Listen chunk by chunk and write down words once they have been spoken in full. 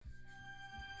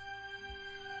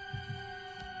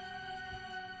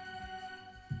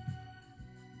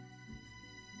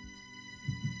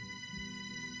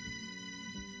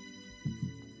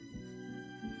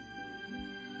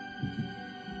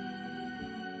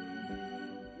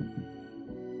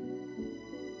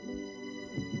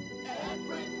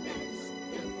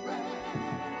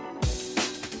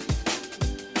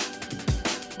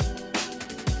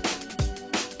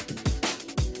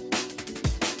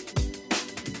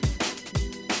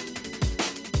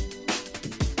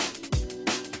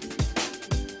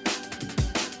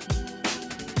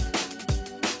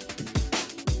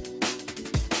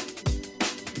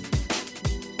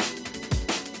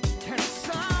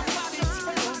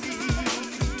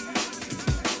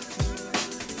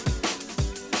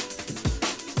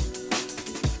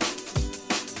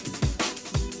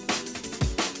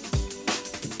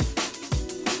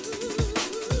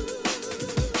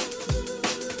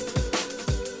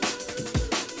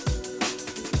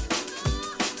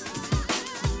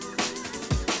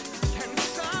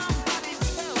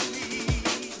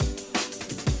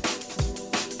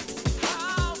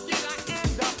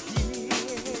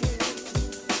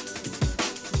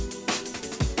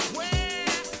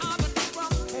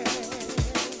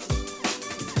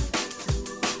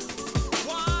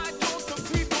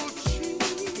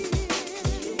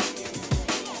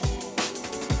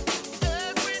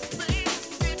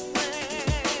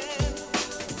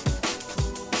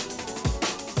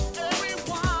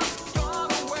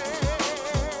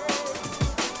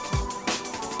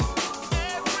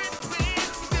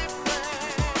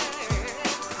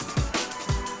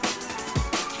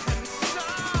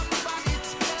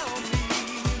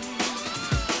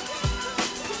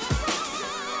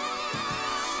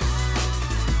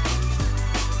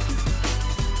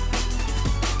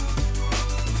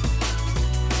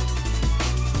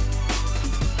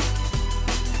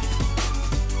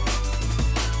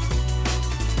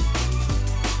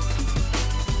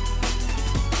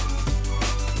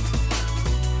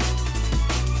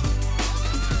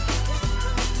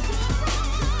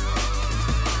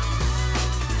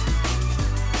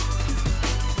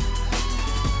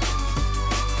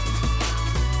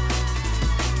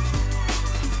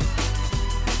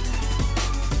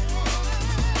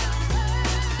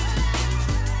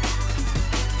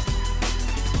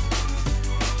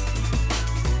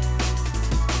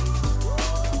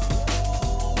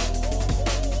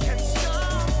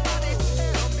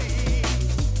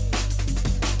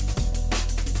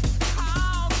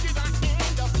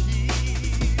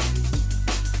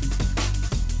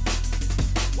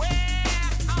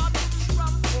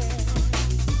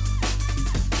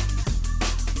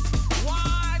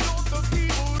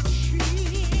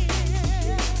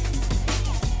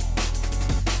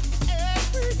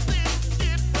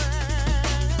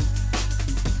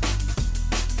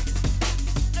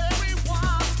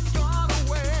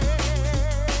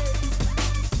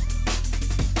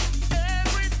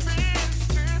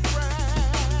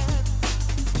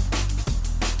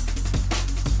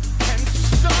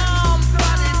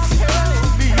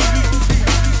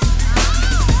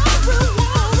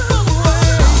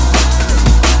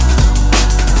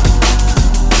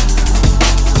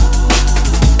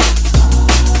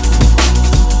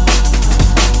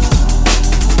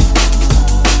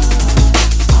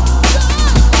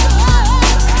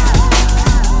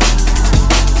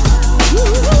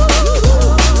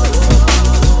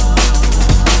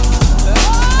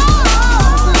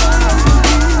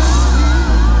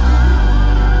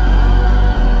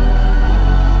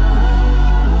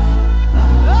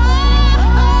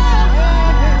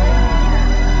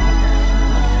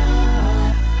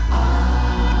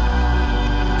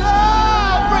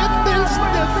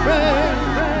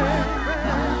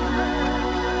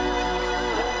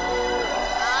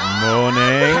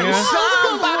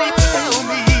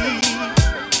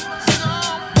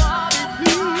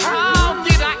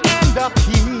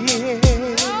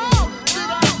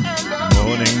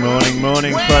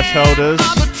Morning, Thresholders.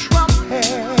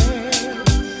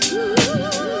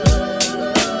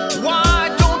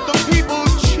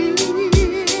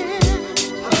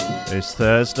 It's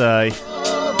Thursday.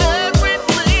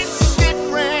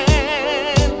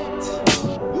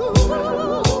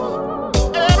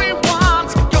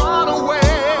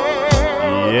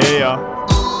 Yeah.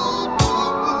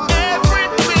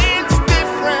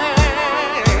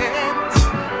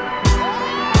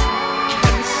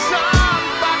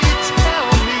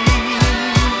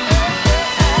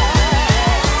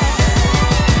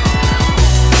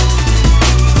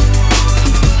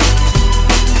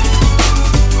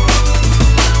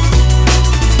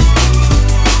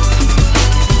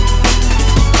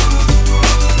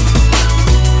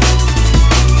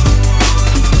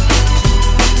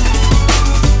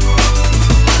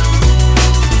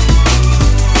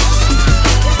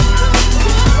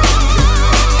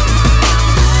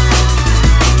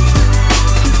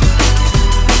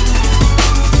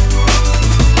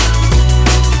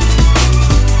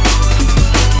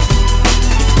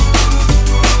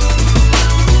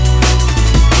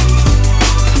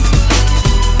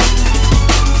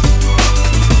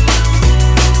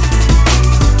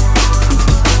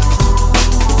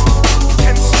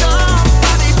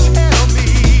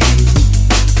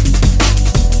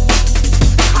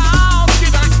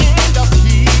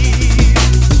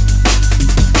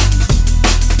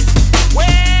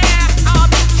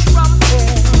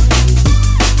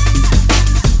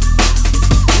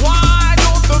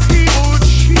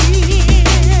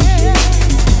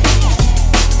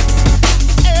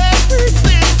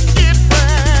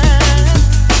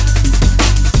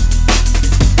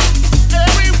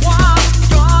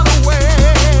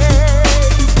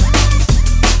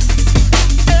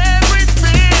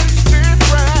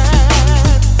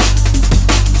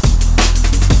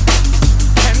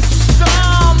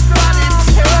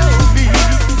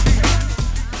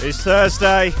 It's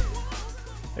Thursday.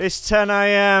 It's 10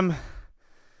 a.m.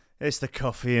 It's the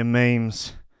Coffee and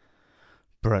Memes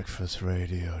breakfast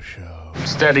radio show.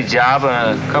 Steady job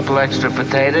and a couple extra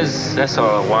potatoes. That's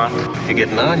all I want. You're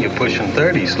getting on. You're pushing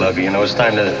 30, Slugger. You know, it's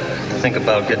time to think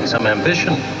about getting some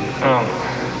ambition.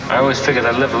 Oh, I always figured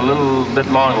I'd live a little bit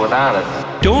longer without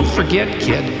it. Don't forget,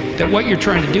 kid, that what you're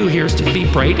trying to do here is to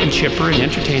be bright and chipper and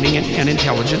entertaining and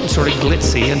intelligent and sort of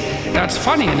glitzy, and that's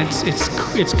funny, and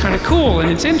it's kind of cool, and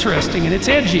it's interesting, and it's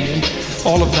edgy, and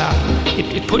all of that.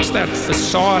 It puts that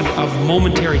facade of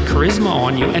momentary charisma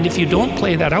on you, and if you don't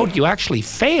play that out, you actually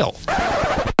fail.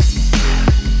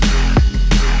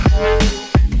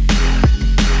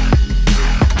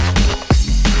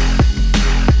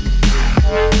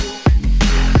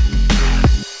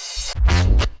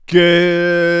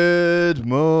 Good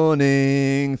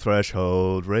morning,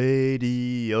 Threshold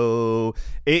Radio.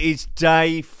 It is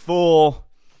day 4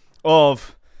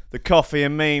 of the Coffee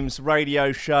and Memes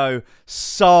radio show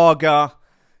saga.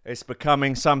 It's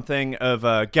becoming something of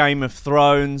a Game of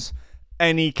Thrones.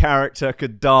 Any character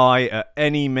could die at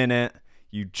any minute.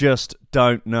 You just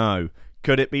don't know.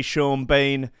 Could it be Sean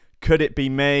Bean? Could it be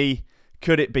me?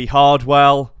 Could it be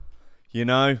Hardwell? You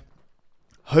know?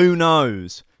 Who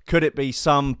knows? Could it be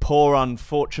some poor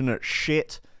unfortunate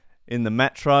shit in the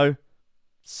Metro?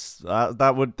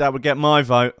 That would get my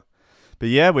vote. But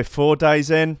yeah, we're 4 days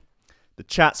in. The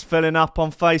chat's filling up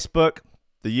on Facebook.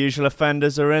 The usual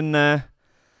offenders are in there.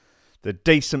 They're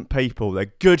decent people.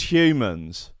 They're good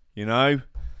humans. You know?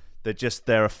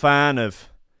 They're a fan of,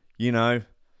 you know,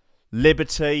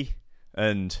 liberty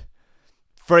and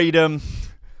freedom.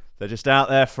 They're just out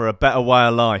there for a better way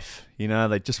of life. You know,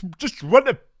 they just want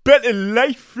a better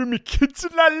life for me kids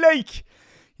and that lake.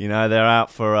 You know, they're out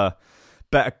for a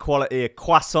better quality of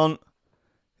croissant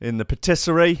in the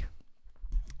patisserie.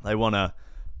 They want a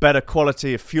better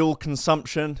quality of fuel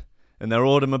consumption in their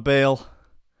automobile.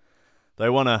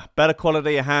 They want a better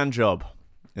quality of hand job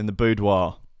in the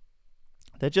boudoir.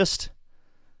 They're just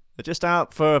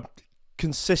out for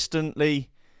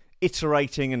consistently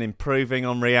iterating and improving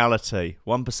on reality.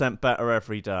 1% better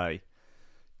every day.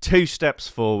 2 steps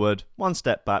forward, 1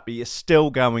 step back, but you're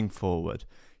still going forward.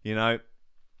 You know,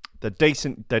 they're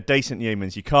decent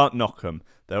humans. You can't knock them.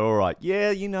 They're all right.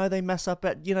 Yeah, you know, they mess up.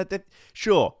 You know,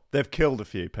 they've killed a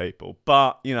few people,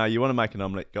 but you know, you want to make an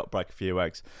omelette, got to break a few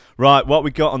eggs. Right, what we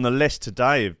got on the list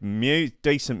today of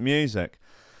decent music.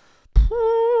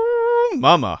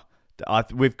 Mama,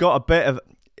 we've got a bit of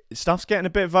stuff's getting a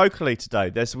bit vocally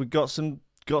today. We've got some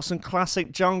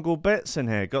classic jungle bits in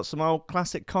here. Got some old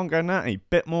classic Congo Natty.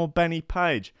 Bit more Benny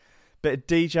Page. Bit of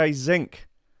DJ Zinc.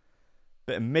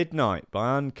 Bit of Midnight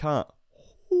by Uncut.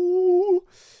 Ooh.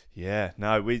 Yeah,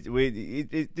 no,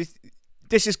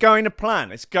 this is going to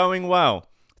plan. It's going well.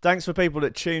 Thanks for people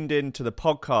that tuned in to the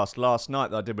podcast last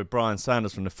night that I did with Brian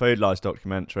Sanders from the Food Lies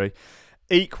documentary.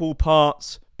 Equal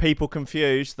parts people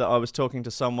confused that I was talking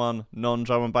to someone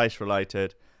non-drum and bass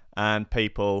related, and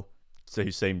people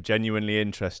who seem genuinely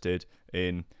interested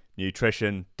in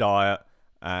nutrition, diet,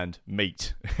 and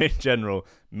meat in general.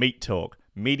 Meat talk,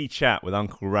 meaty chat with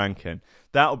Uncle Rankin.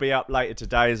 That'll be up later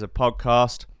today as a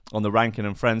podcast on the Rankin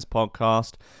and Friends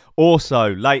podcast.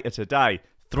 Also, later today,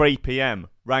 3 p.m,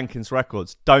 Rankin's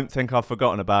Records. Don't think I've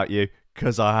forgotten about you,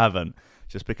 because I haven't.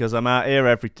 Just because I'm out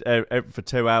here for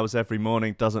 2 hours every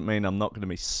morning doesn't mean I'm not going to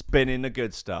be spinning the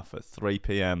good stuff at 3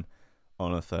 p.m.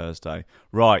 on a Thursday.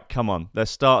 Right, come on.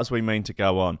 Let's start as we mean to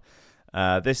go on.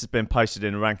 This has been posted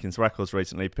in Rankin's Records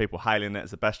recently. People hailing it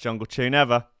as the best jungle tune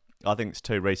ever. I think it's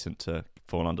too recent to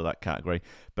fall under that category,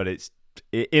 but it's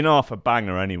in half a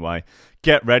banger anyway.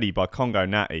 Get Ready by Congo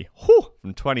Natty. Whew,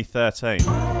 from 2013.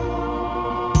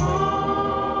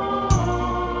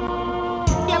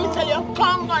 Let me tell you,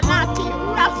 Congo Natty,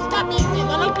 Rasta beat me,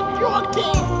 I look at drug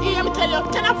thing. Let me tell you,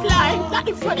 ten a fly, that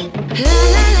is funny. La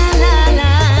la la la.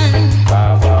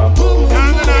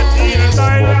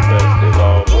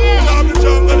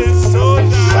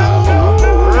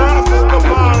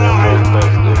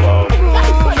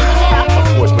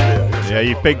 Yeah,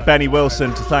 you've big Benny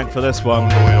Wilson to thank for this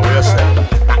one.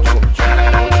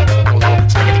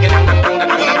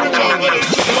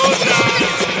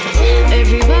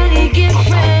 Everybody get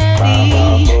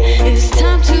ready. It's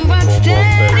time to rock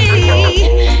steady.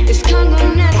 It's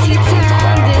Congo Natty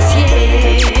time this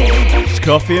year. It's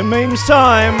Coffee and Memes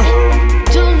time.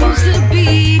 Don't lose the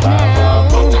beat now.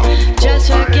 Just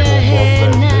rock your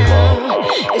head now.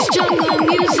 It's jungle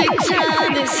music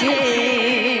time this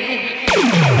year.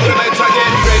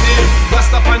 Get ready,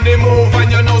 bust up on the move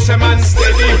and you know say man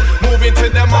steady. Moving to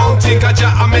the mountain,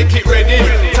 Kaja and make it ready.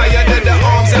 Tired of the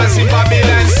arms as in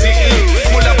Babylon City.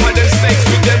 Full up on them snakes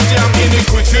with them jam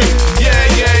iniquity.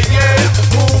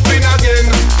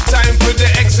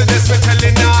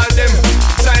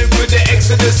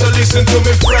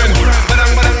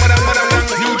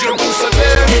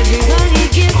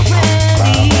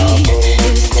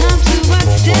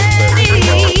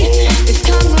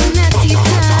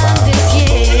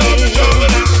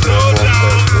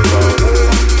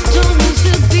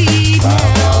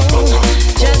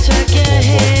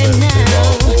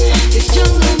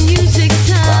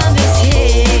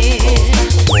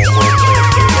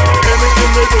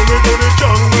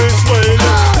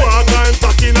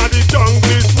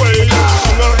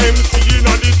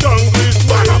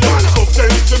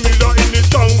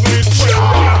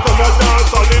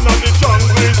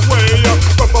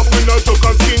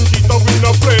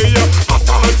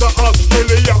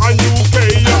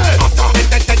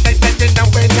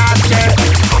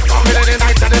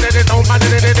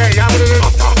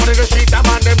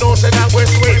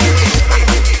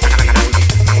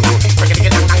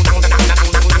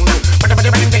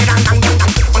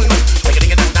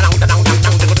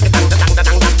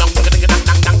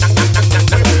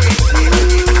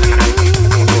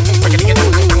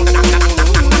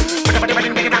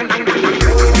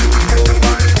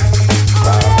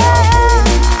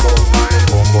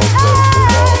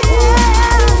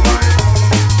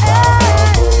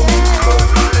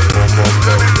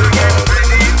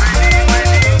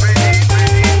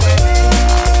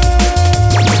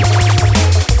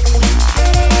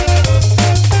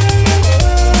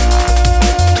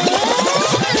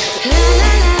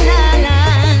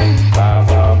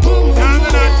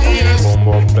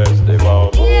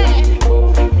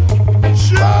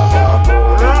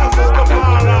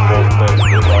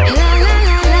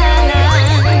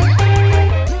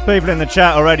 People in the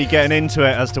chat already getting into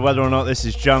it as to whether or not this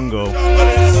is jungle.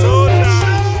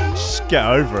 Just get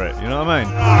over it, you know what I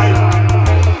mean?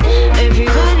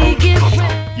 Everybody get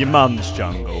ready. Your mum's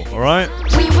jungle, alright?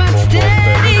 We rock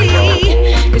steady.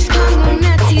 It's Congo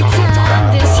Nazi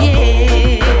time this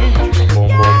year.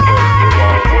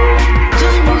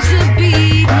 Don't lose the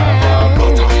beat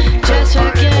now. Just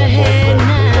rock your head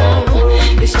now.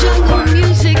 It's jungle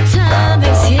music time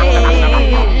this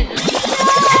year.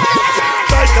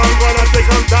 I'm gonna take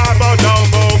some time about down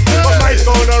move. But my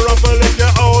sound a ruffle if you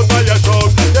out of your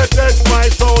throat. You test my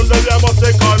sound, then you must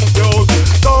be confused.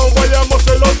 Sound where you must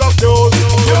be lost of fuse.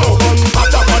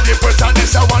 After body pressure,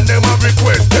 this I want them a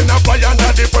request. Then I fly under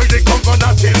the break, they come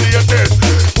gonna till the test.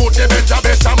 Put the better,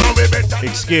 better, man, we better.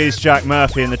 Excuse Jack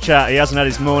Murphy in the chat, he hasn't had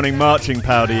his morning marching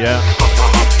powder yet.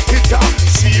 Hitter,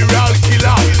 serial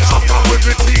killer. After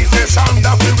everything, they sound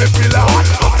of the pillar.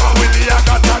 After Willie, I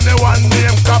got on the one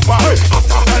name copper.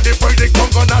 After the break, they come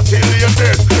gonna till the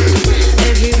test.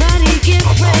 Everybody get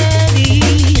ready.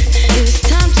 It's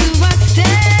time to rock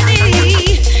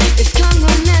steady. It's Congo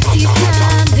Nazi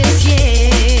time this year.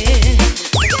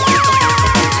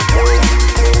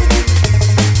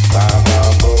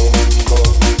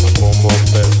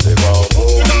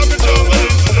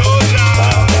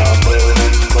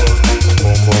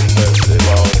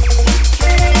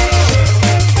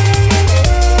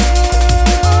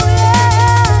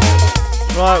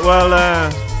 Right,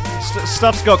 well,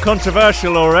 stuff's got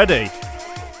controversial already.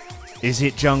 Is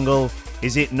it jungle?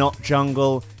 Is it not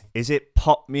jungle? Is it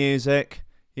pop music?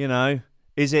 You know,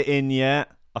 is it in yet?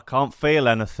 I can't feel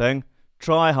anything.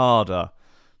 Try harder.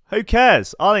 Who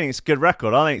cares? I think it's a good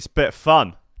record. I think it's a bit of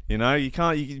fun. You know, you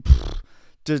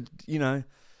know,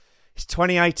 it's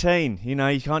 2018. You know,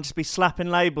 you can't just be slapping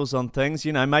labels on things.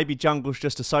 You know, maybe jungle's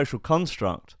just a social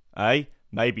construct, eh?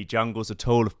 Maybe jungle's a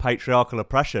tool of patriarchal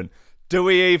oppression. Do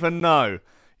we even know?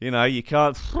 You know, you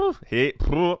can't... Hey!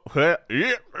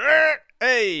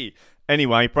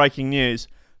 Anyway, breaking news.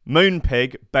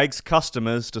 Moonpig begs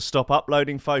customers to stop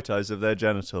uploading photos of their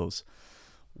genitals.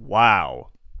 Wow.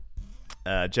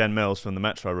 Jen Mills from the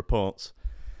Metro reports.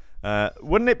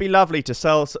 Wouldn't it be lovely to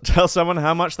tell someone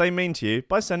how much they mean to you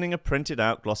by sending a printed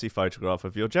out glossy photograph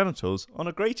of your genitals on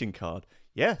a greeting card?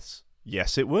 Yes.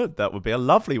 Yes, it would. That would be a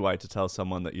lovely way to tell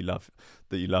someone that you love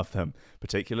them,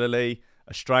 particularly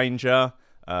a stranger,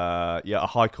 a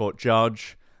high court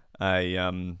judge,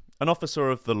 an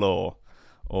officer of the law,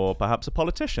 or perhaps a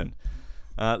politician.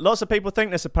 Lots of people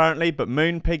think this apparently, but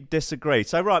Moonpig disagree.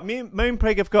 So right,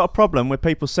 Moonpig have got a problem with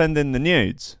people sending the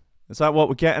nudes. Is that what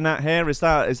we're getting at here? Is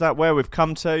that where we've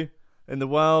come to in the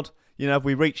world? You know, have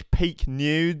we reached peak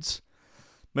nudes?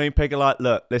 Moonpig are like,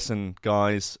 look, listen,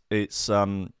 guys,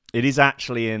 it is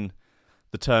actually in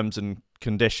the terms and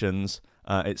conditions.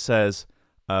 It says,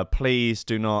 please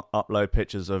do not upload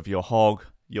pictures of your hog,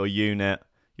 your unit,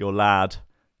 your lad,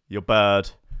 your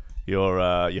bird,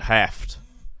 your heft.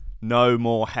 No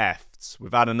more hefts.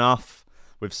 We've had enough.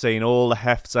 We've seen all the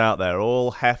hefts out there,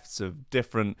 all hefts of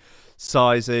different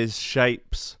sizes,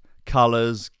 shapes,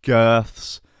 colours,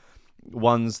 girths,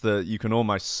 ones that you can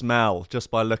almost smell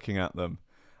just by looking at them.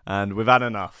 And we've had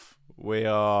enough. We're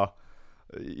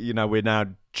now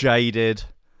jaded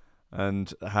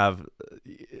and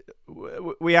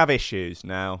we have issues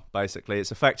now, basically.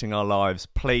 It's affecting our lives.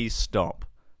 Please stop.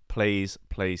 Please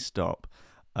stop.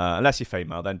 Unless you're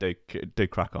female, then do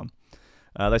crack on.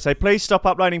 They say, please stop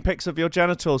uploading pics of your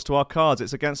genitals to our cards.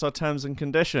 It's against our terms and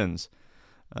conditions.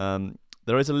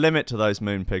 There is a limit to those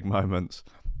Moonpig moments.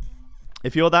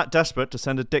 If you're that desperate to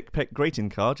send a dick pic greeting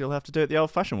card, you'll have to do it the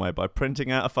old-fashioned way by printing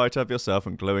out a photo of yourself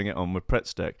and gluing it on with Pritt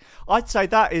stick. I'd say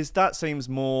that seems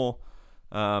more...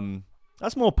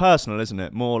 that's more personal, isn't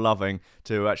it? More loving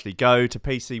to actually go to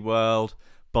PC World,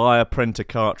 buy a printer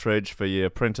cartridge for your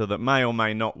printer that may or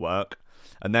may not work,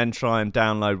 and then try and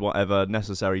download whatever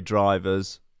necessary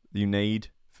drivers you need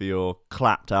for your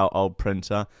clapped out old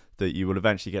printer that you will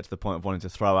eventually get to the point of wanting to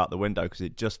throw out the window because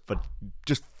it just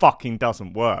fucking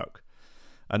doesn't work.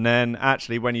 And then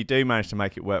actually when you do manage to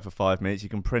make it work for 5 minutes, you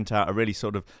can print out a really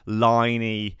sort of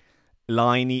liney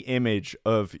image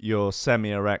of your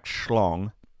semi-erect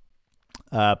schlong.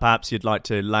 Perhaps you'd like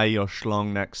to lay your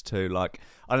schlong next to, like,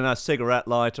 I don't know, a cigarette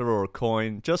lighter or a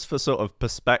coin, just for sort of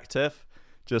perspective,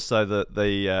 just so that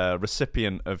the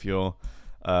recipient of your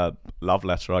love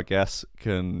letter, I guess,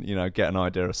 can, get an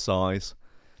idea of size.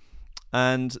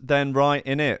 And then write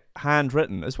in it,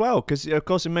 handwritten as well, because, of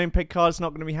course, a Moonpig card is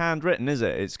not going to be handwritten, is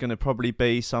it? It's going to probably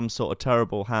be some sort of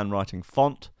terrible handwriting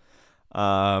font.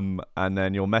 And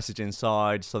then your message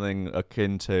inside, something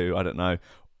akin to, I don't know,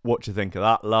 what do you think of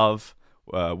that, love?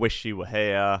 Wish you were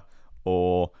here,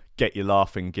 or get your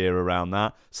laughing gear around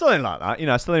that. Something like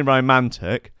that, something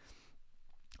romantic.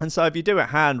 And so if you do it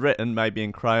handwritten, maybe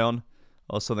in crayon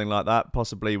or something like that,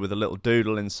 possibly with a little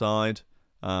doodle inside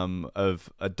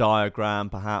of a diagram,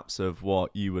 perhaps, of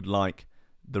what you would like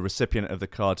the recipient of the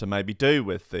card to maybe do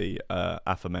with the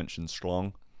aforementioned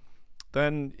schlong,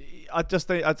 then I just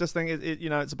think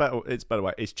it's a better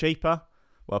way. It's cheaper.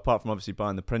 Well, apart from obviously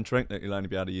buying the printer ink that you'll only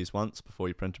be able to use once before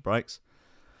your printer breaks.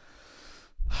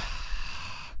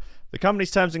 The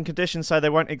company's terms and conditions say they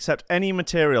won't accept any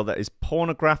material that is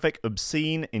pornographic,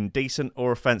 obscene, indecent,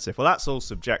 or offensive. Well, that's all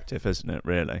subjective, isn't it,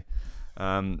 really?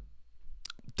 Don't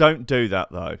do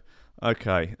that, though.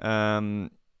 Okay.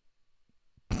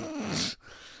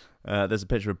 There's a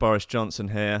picture of Boris Johnson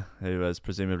here, who has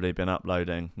presumably been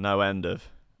uploading no end of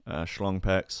schlong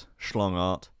pecs, schlong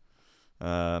art.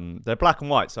 They're black and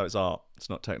white, so it's art. It's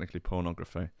not technically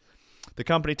pornography. The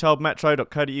company told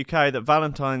Metro.co.uk that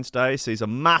Valentine's Day sees a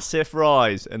massive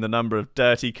rise in the number of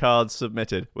dirty cards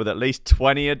submitted, with at least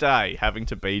 20 a day having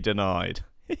to be denied.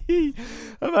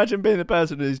 Imagine being the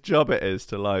person whose job it is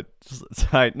to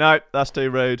say, no, that's too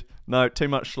rude. No, too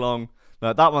much schlong.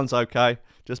 No, that one's okay,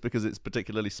 just because it's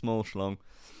particularly small schlong.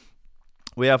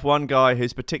 We have one guy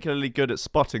who's particularly good at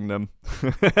spotting them,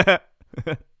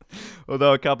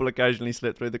 although a couple occasionally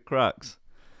slip through the cracks.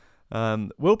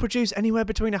 We'll produce anywhere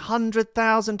between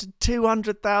 100,000 to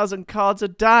 200,000 cards a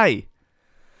day.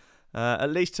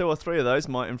 At least 2 or 3 of those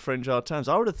might infringe our terms.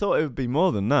 I would have thought it would be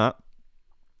more than that.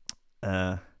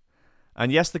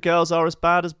 And yes, the girls are as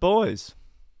bad as boys.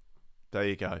 There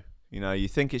you go. You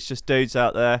think it's just dudes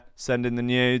out there sending the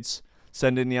nudes,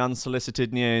 sending the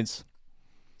unsolicited nudes.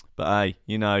 But hey,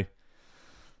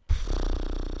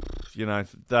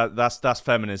 that's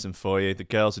feminism for you. The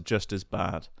girls are just as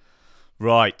bad.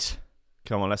 Right.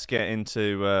 Come on, let's get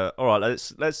into all right,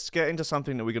 let's get into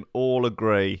something that we can all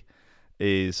agree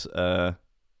is drum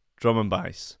and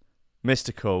bass.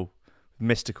 Mystical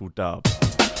dub.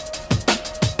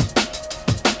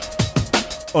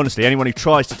 Honestly, anyone who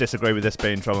tries to disagree with this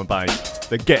being drum and bass,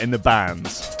 they're getting the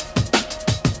bands.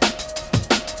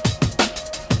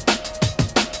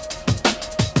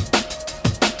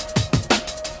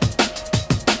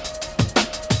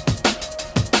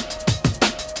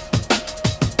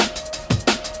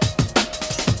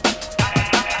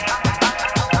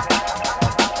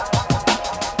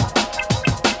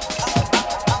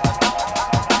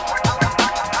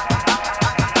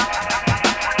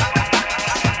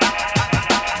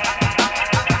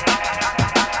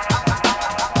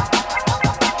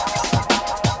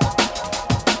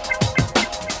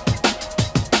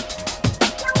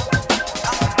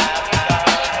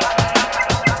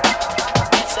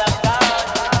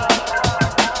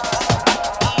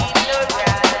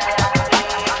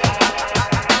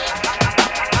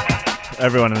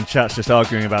 Everyone in the chat's just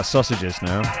arguing about sausages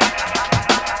now.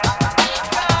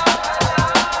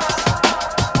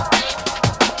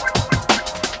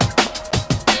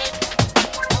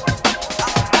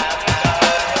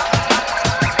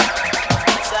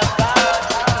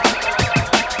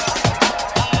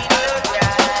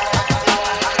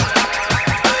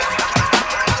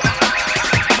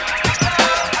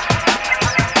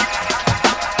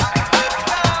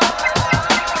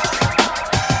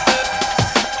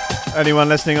 Anyone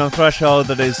listening on Threshold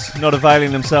that is not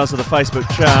availing themselves of the Facebook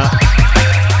chat,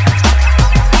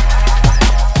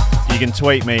 you can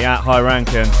tweet me at High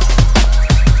Rankin.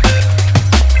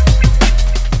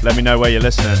 Let me know where you're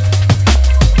listening.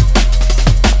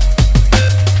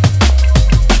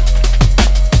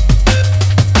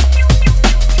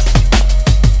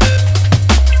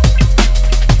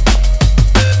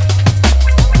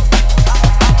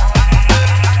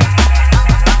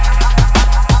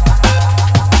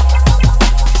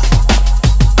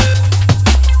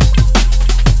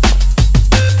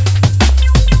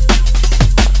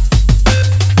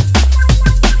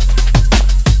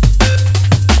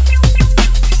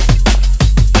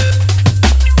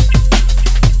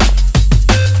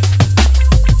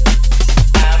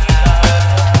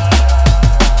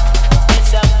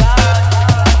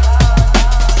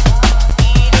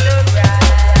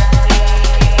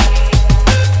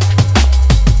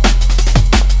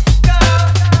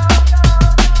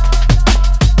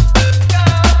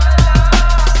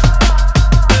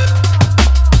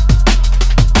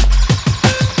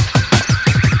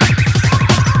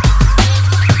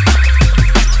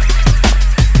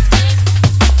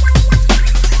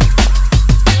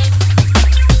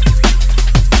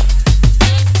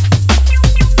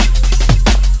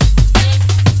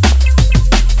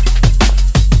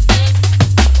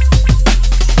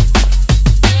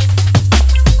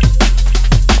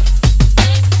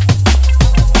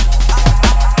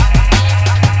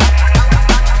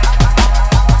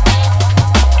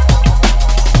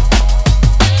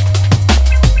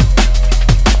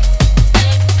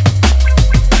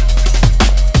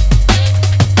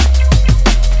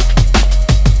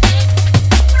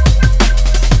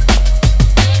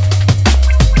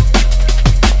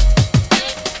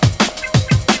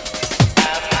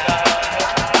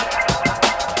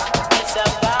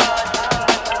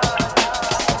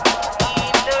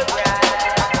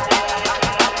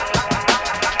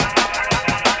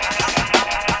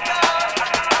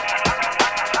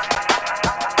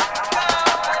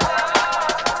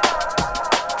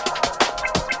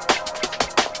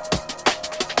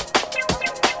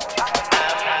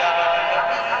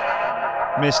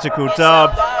 Mystical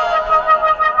Dub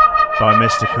by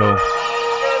Mystical,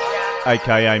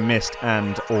 aka Mist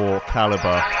and or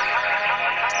Caliber.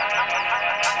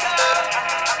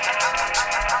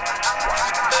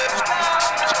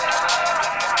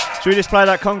 Should we just play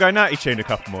that Congo Natty tune a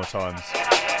couple more times?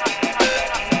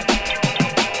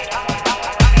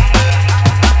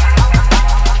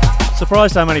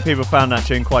 Surprised how many people found that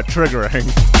tune quite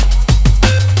triggering.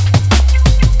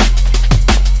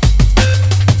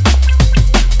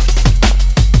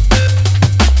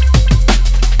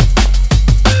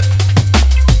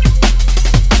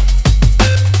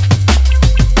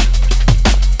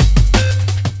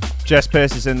 Jess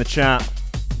Pierce is in the chat.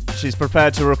 She's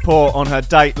prepared to report on her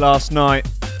date last night.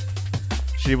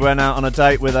 She went out on a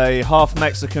date with a half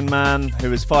Mexican man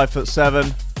who is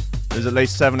 5'7", who's at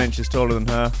least 7 inches taller than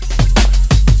her.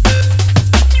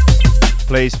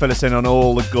 Please fill us in on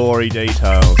all the gory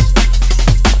details.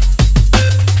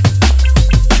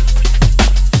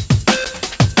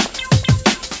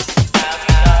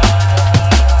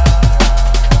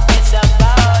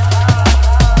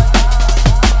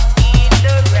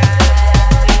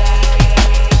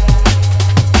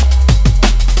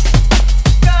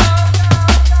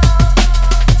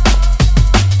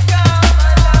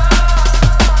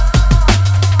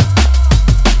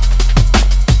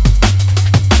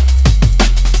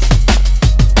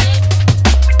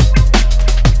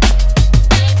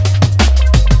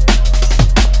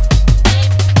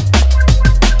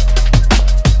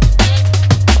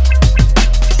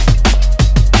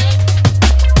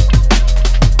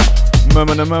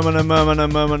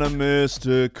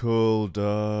 Mystical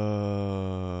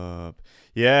Dub.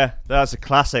 Yeah, that's a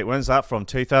classic. When's that from?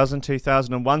 2000,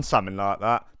 2001, something like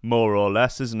that, more or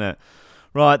less, isn't it?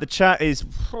 Right, the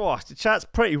chat's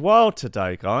pretty wild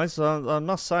today, guys. I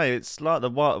must say, it's like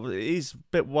it is a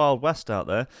bit Wild West out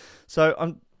there. So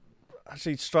I'm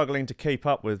actually struggling to keep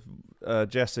up with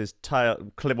Jess's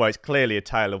tale. Well, it's clearly a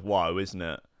tale of woe, isn't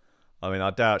it? I mean,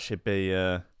 I doubt she'd be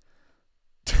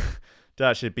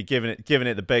giving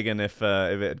it the big one if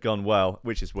it had gone well,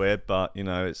 which is weird, but you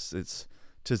know, tis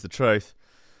the truth.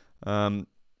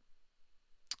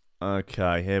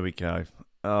 Okay, here we go.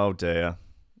 Oh dear.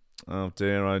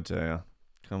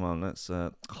 Come on, let's.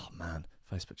 Oh man,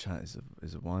 Facebook chat is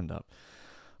a wind up.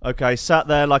 Okay, sat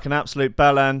there like an absolute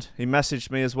bellend. He messaged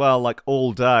me as well, like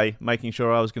all day, making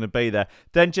sure I was going to be there.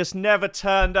 Then just never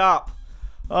turned up.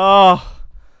 Oh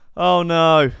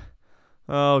no.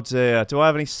 Oh dear. Do I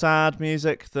have any sad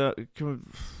music that...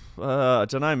 I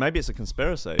don't know. Maybe it's a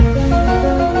conspiracy.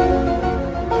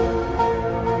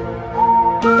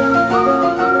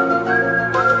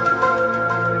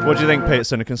 What do you think,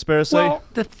 Peterson? A conspiracy? Well,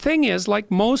 the thing is, like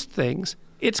most things,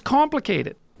 it's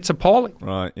complicated. It's appalling.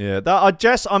 Right, yeah.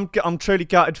 Jess, I'm truly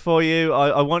gutted for you.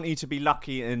 I want you to be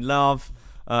lucky in love.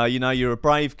 You're a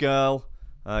brave girl.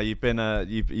 You've been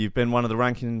one of the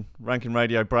ranking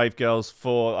radio brave girls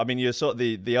for. I mean, you're sort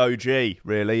of the OG,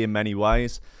 really, in many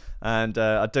ways. And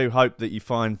I do hope that you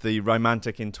find the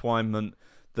romantic entwinement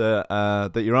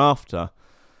that you're after.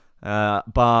 But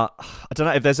I don't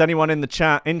know if there's anyone in the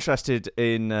chat interested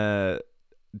in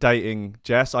dating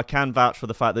Jess. I can vouch for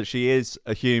the fact that she is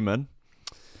a human.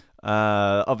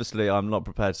 Obviously, I'm not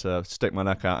prepared to stick my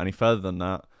neck out any further than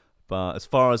that. But as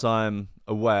far as I'm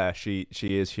aware, she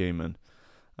is human.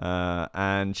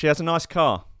 And she has a nice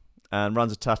car and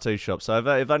runs a tattoo shop. So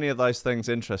if any of those things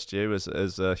interest you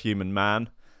as a human man,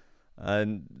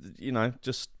 and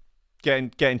just get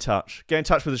in touch. Get in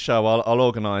touch with the show. I'll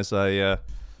organise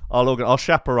I'll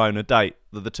chaperone a date,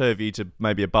 the two of you, to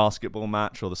maybe a basketball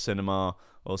match or the cinema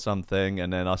or something,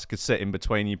 and then I could sit in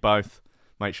between you both,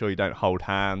 make sure you don't hold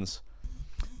hands,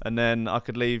 and then I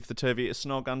could leave the two of you to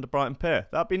snog under Brighton Pier.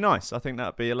 That'd be nice. I think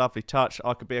that'd be a lovely touch.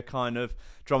 I could be a kind of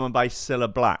drum and bass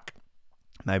Cilla Black.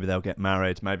 Maybe they'll get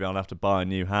married. Maybe I'll have to buy a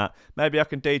new hat. Maybe I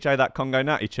can DJ that Congo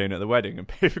Natty tune at the wedding and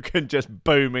people can just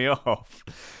boo me off.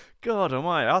 God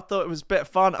almighty, I thought it was a bit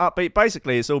fun, upbeat.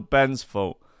 Basically, it's all Ben's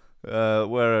fault. He'll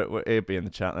be in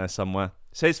the chat there somewhere.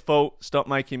 It's his fault. Stop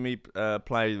making me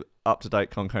play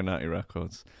up-to-date Congo Natty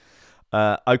records.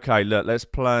 Okay, look, let's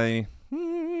play...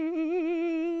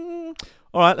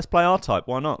 Alright, let's play R-Type.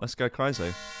 Why not? Let's go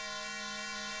crazy.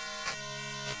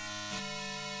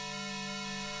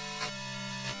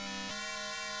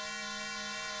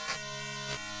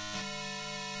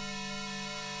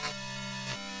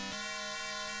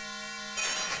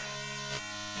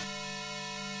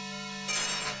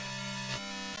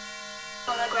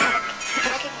 Holographic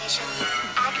recognition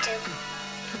active.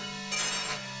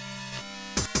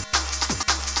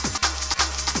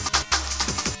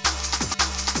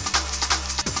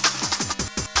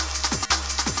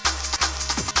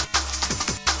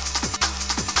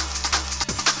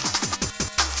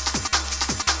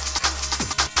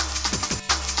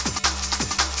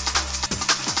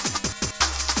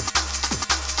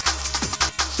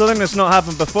 Something that's not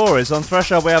happened before is on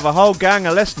Threshold we have a whole gang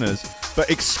of listeners, but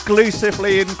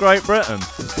exclusively in Great Britain.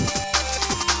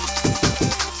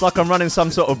 It's like I'm running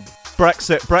some sort of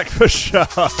Brexit breakfast show.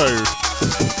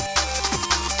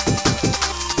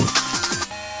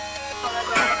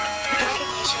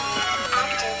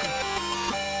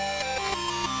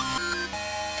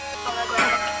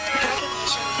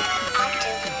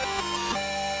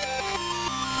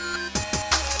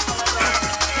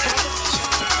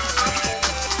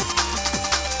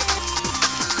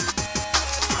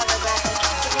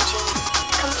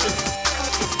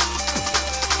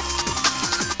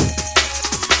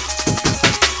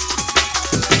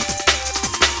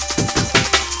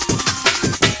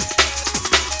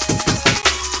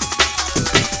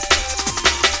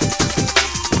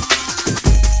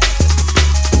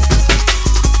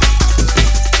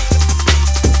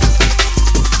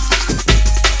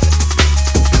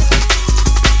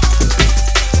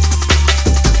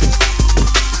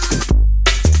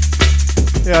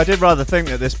 I did rather think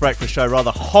that this breakfast show rather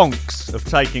honks of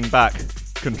taking back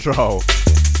control.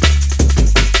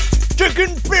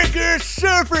 Chicken Finger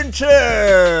Serpenter!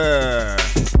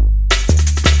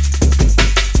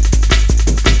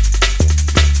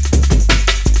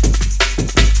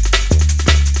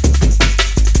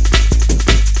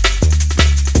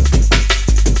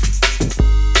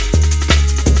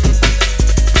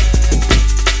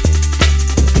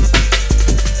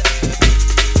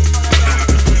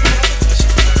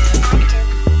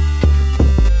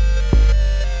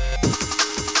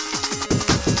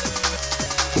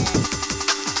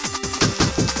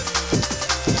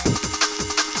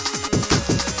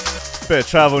 Bit of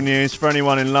travel news for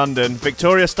anyone in London.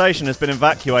 Victoria Station has been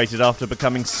evacuated after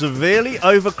becoming severely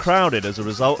overcrowded as a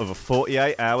result of a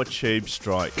 48-hour tube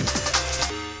strike.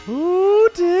 Oh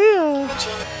dear.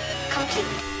 Complete.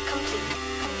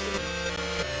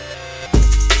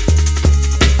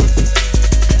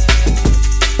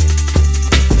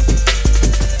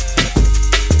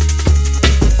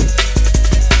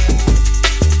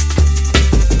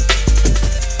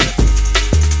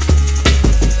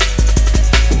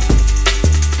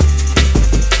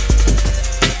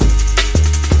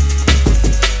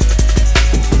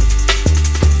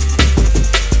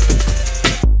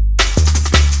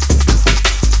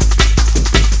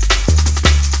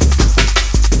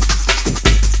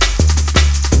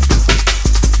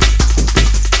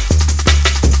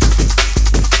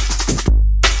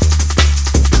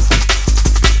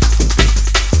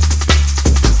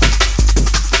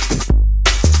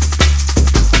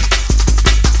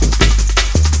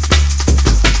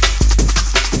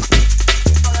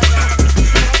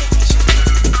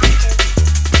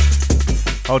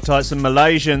 Hold tight, some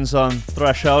Malaysians on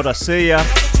Threshold. I see ya.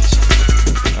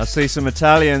 I see some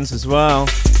Italians as well.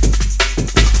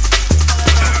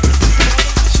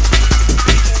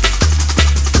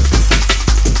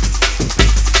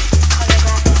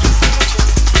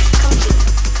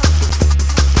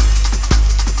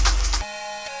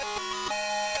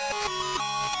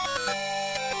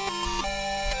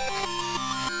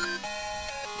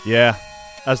 Yeah,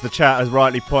 as the chat is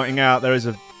rightly pointing out, there is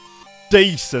a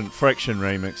decent Friction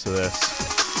remix of this,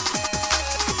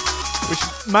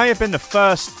 which may have been the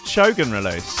first Shogun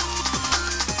release.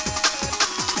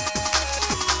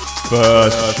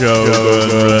 First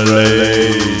Shogun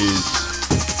release.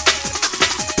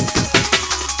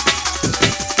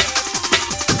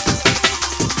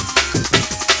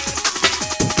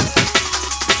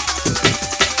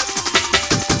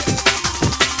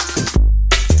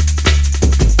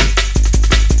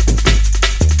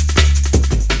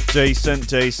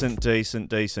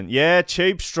 Decent. Yeah,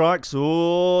 tube strikes.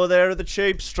 Oh, there are the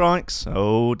tube strikes.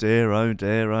 Oh dear, oh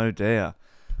dear, oh dear.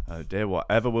 Oh dear,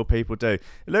 whatever will people do? It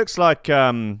looks like,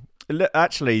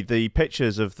 actually, the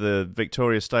pictures of the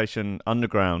Victoria Station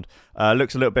Underground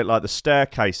looks a little bit like the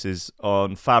staircases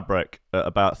on Fabric at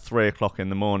about 3 o'clock in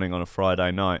the morning on a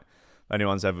Friday night. If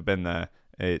anyone's ever been there,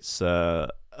 it's a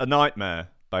nightmare.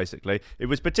 Basically, it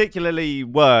was particularly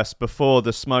worse before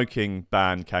the smoking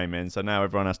ban came in, so now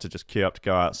everyone has to just queue up to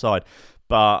go outside.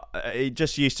 But it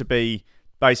just used to be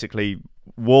basically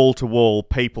wall to wall,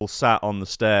 people sat on the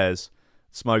stairs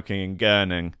smoking and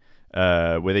gurning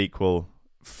with equal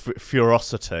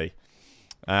ferocity,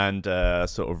 and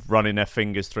sort of running their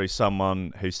fingers through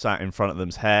someone who sat in front of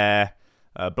them's hair,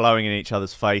 blowing in each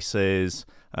other's faces,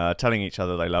 telling each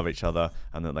other they love each other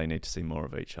and that they need to see more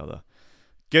of each other.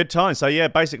 Good time. So yeah,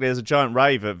 basically there's a giant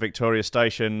rave at Victoria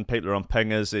Station. People are on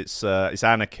pingers. It's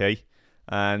anarchy,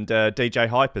 and DJ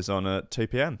Hyper's on at 2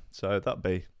 p.m. So that'd be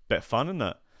a bit of fun, isn't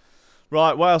it?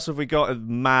 Right, what else have we got?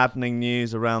 Maddening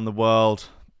news around the world.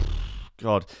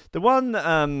 God, the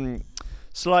one.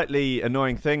 slightly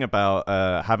annoying thing about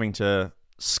having to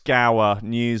scour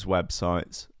news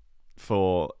websites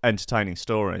for entertaining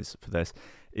stories for this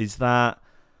is that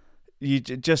you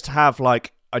just have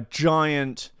like a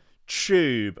giant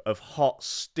tube of hot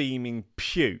steaming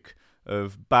puke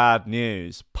of bad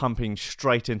news pumping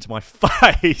straight into my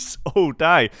face all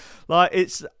day. Like,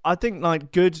 I think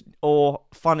like good or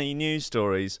funny news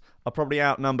stories are probably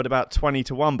outnumbered about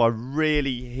 20-1 by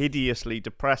really hideously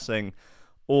depressing,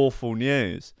 awful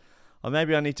news. Or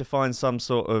maybe I need to find some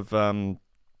sort of a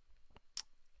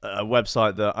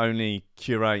website that only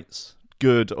curates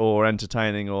good or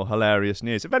entertaining or hilarious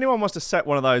news. If anyone wants to set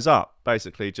one of those up,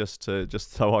 basically just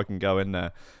so I can go in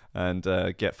there and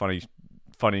get funny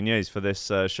news for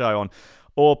this show on.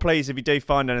 Or please, if you do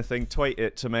find anything, tweet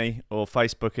it to me or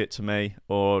Facebook it to me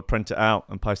or print it out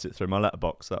and post it through my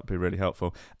letterbox. That would be really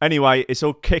helpful. Anyway, it's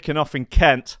all kicking off in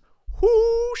Kent.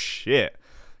 Whoo, shit.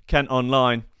 Kent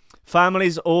Online.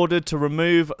 Families ordered to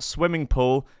remove swimming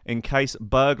pool in case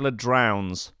burglar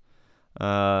drowns.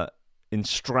 In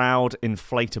Stroud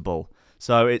Inflatable.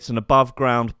 So it's an above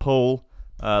ground pool.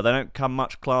 They don't come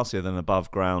much classier than above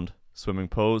ground swimming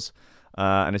pools.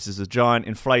 And this is a giant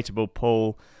inflatable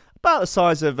pool, about the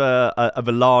size of a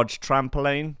large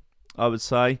trampoline, I would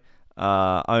say,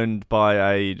 owned by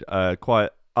a quite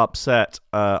upset,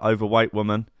 overweight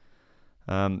woman.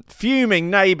 Fuming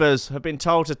neighbours have been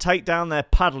told to take down their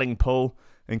paddling pool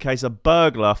in case a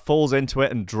burglar falls into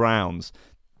it and drowns.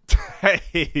 That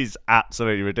is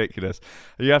absolutely ridiculous.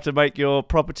 You have to make your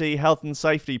property health and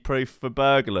safety proof for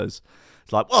burglars.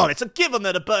 It's like, well, it's a given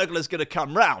that a burglar's going to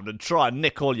come round and try and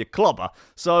nick all your clobber.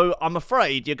 So I'm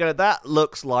afraid that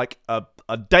looks like a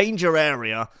danger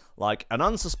area. Like an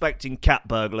unsuspecting cat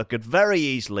burglar could very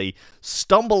easily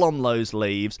stumble on those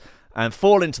leaves and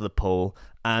fall into the pool.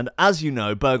 And as you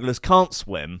know, burglars can't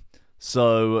swim.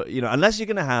 So, unless you're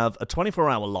going to have a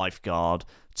 24-hour lifeguard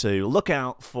to look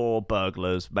out for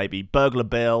burglars, maybe Burglar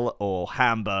Bill or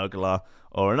Hamburglar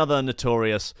or another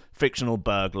notorious fictional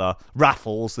burglar,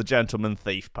 Raffles, the gentleman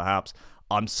thief, perhaps.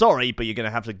 I'm sorry, but you're going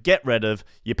to have to get rid of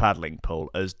your paddling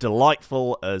pool, as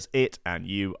delightful as it and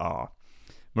you are.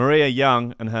 Maria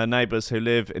Young and her neighbours who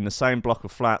live in the same block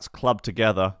of flats clubbed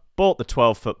together, bought the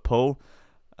 12-foot pool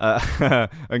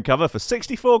and cover for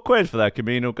 64 quid for their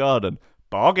communal garden.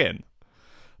 Bargain.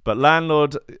 But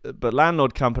landlord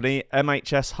company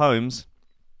MHS Homes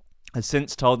has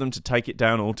since told them to take it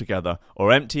down altogether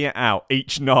or empty it out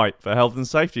each night for health and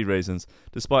safety reasons,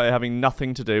 despite it having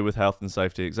nothing to do with health and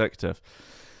safety executive.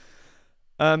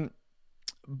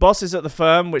 Bosses at the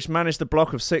firm, which managed the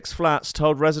block of 6 flats,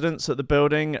 told residents at the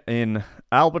building in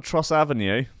Albatross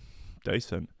Avenue,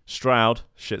 decent, Stroud,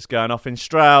 shit's going off in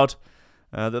Stroud,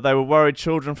 that they were worried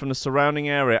children from the surrounding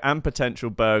area and potential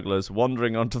burglars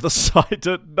wandering onto the site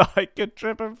at night could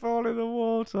trip and fall in the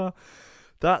water.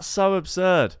 That's so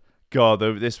absurd. God,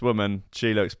 this woman,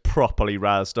 she looks properly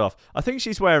razzed off. I think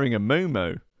she's wearing a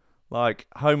muumuu, like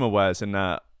Homer wears in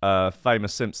that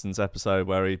famous Simpsons episode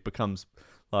where he becomes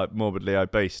like morbidly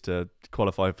obese to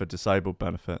qualify for disabled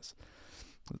benefits.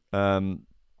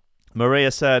 Maria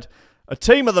said, a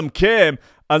team of them came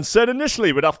and said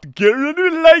initially we'd have to get rid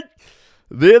of the lake.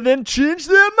 They then changed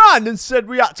their mind and said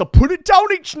we had to put it down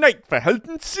each night for health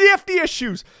and safety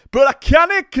issues. But I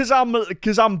can't because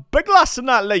I'm big lass in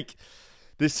that lake.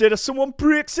 They said if someone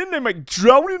breaks in, they might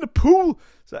drown in the pool.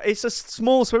 So it's a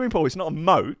small swimming pool. It's not a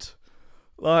moat.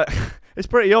 Like, it's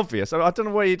pretty obvious. I don't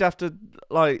know where you'd have to,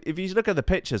 like, if you look at the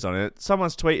pictures on it,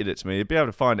 someone's tweeted it to me, you'd be able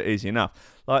to find it easy enough.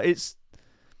 Like, it's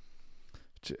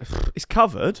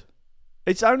covered.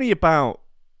 It's only about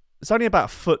a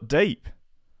foot deep.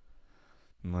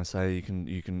 And I say you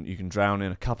can drown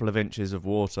in a couple of inches of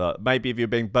water. Maybe if you're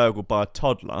being burgled by a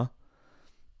toddler.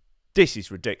 This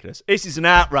is ridiculous. This is an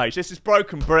outrage. This is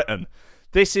broken Britain.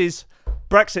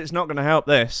 Brexit's not going to help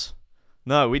this.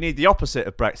 No, we need the opposite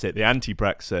of Brexit, the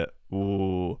anti-Brexit.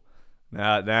 Ooh,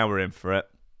 now we're in for it.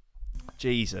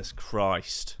 Jesus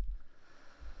Christ.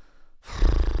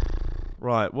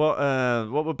 Right,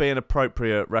 what would be an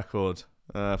appropriate record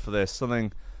for this?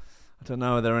 Something, I don't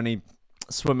know, are there any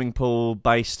swimming pool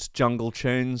based jungle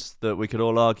tunes that we could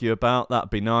all argue about? That'd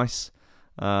be nice.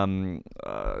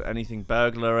 Anything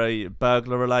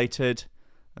burglar related,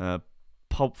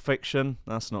 Pulp Fiction,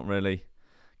 that's not really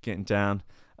getting down.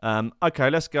 Okay,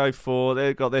 let's go for,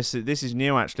 they've got this is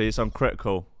new actually, it's on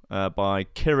Critical by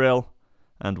Kirill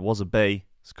and Wasabi.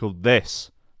 It's called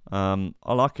This. I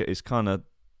like it. It's kind of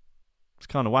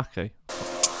wacky.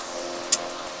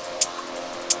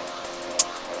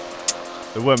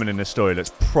 The woman in this story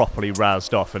looks properly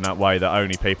roused off in that way that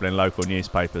only people in local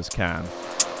newspapers can.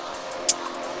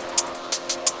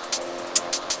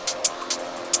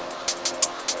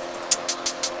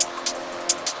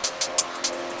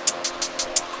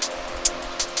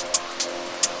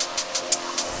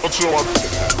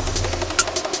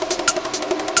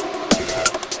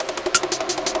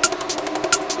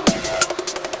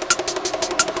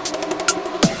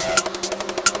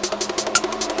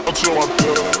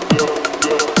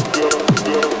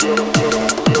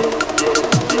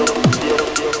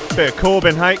 Bit of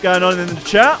Corbyn hate going on in the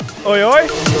chat. Oi oi.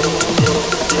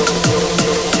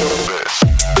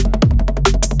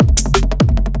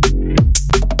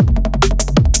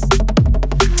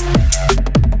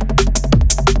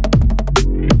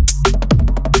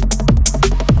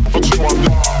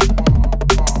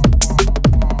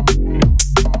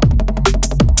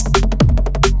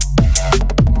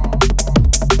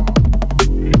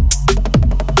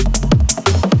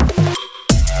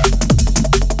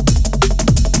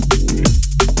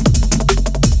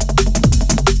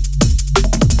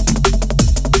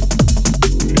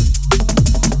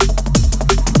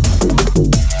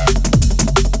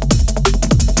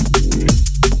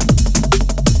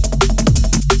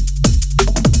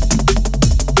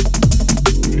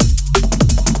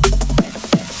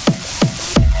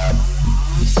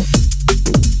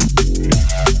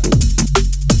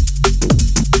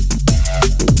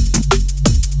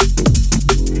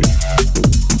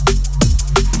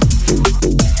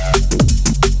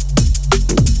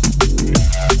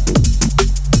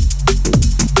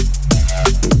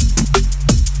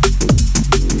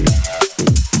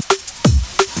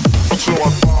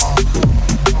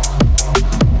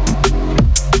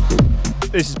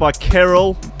 This is by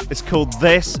Kirill. It's called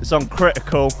This. It's on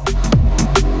Critical.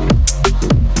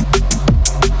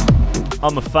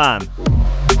 I'm a fan.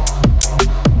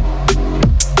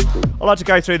 I like to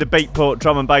go through the Beatport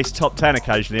drum and bass top 10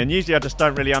 occasionally, and usually I just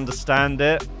don't really understand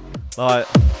it. Like,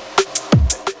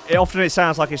 often it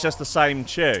sounds like it's just the same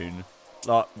tune,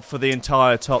 like for the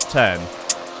entire top 10.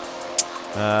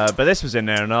 But this was in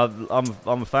there, and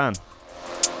I'm a fan.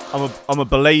 I'm a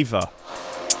believer.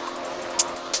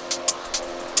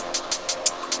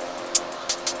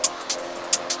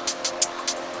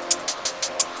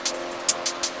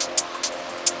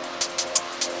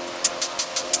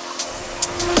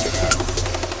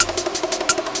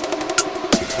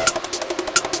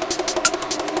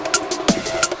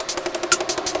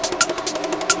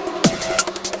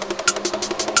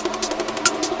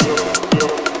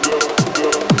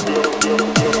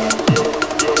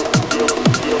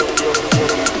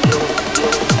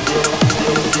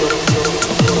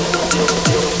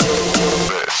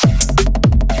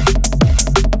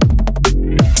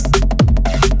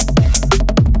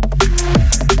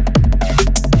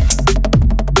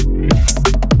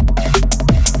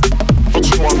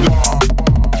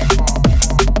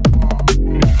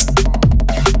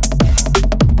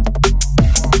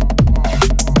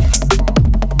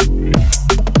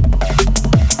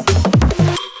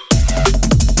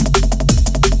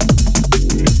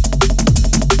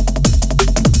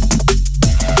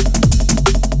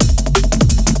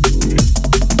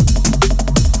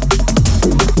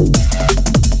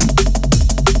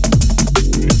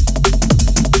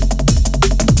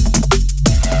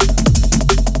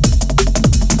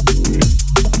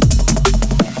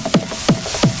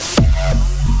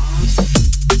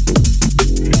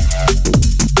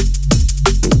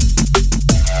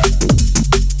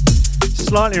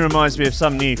 Slightly reminds me of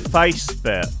some new Face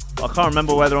bit. I can't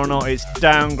remember whether or not it's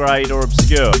downgrade or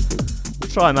obscure. We'll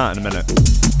try them out in a minute.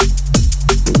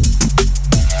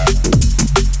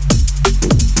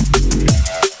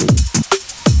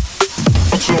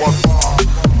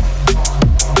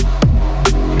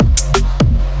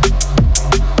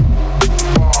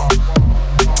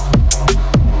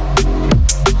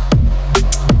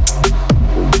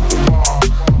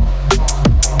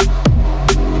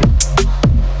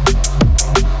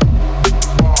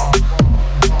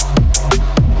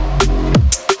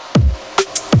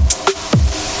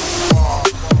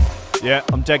 Yeah,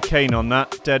 I'm dead keen on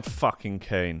that. Dead fucking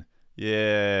keen.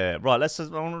 Yeah. Right, let's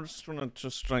just... I just want to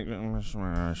straight...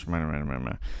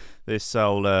 This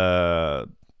whole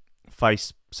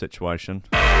Face situation.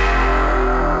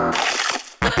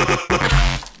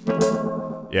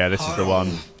 Yeah, this is the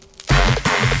one.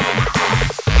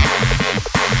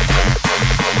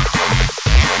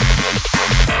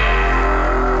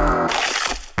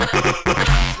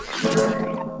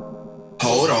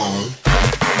 Hold on.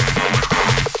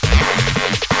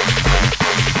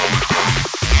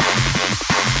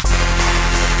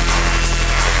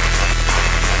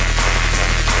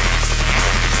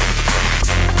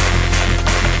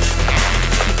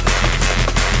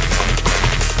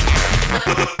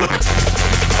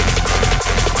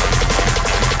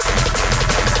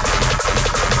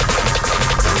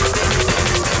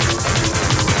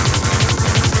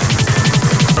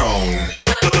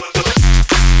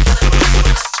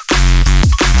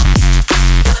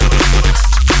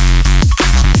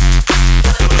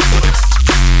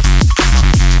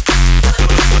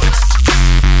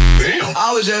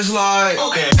 just like,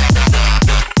 okay.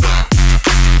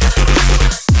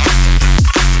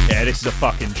 Yeah, this is a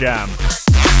fucking jam.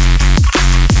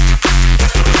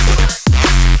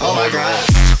 Oh my God.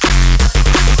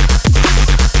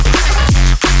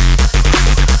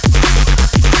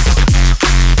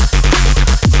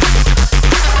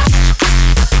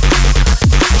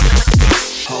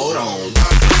 Hold on.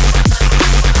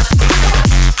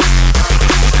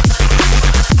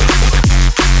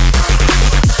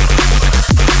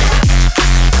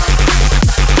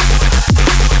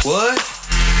 What?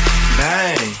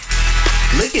 Dang.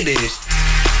 Look at this.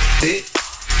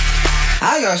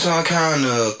 I got some kind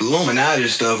of Illuminati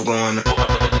stuff going on.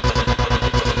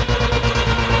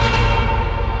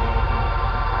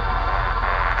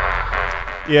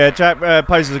 Yeah, Jack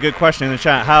poses a good question in the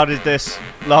chat. How did this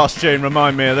last tune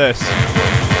remind me of this?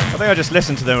 I think I just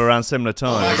listened to them around similar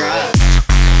times. Oh my God.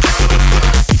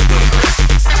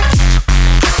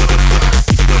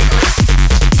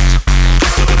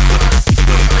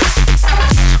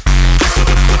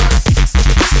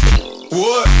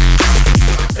 What?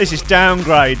 This is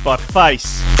Downgrade by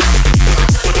Face.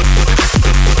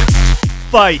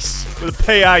 Face with a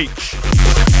PH.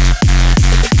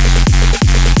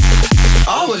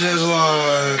 I was just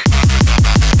like...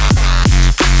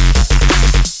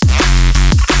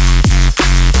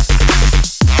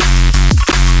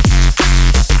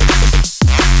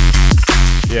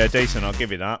 Yeah, decent. I'll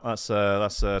give you that. That's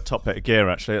a top bit of gear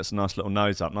actually. That's a nice little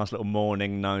nose up. Nice little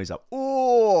morning nose up.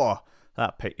 Oh,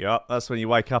 that picked you up. That's when you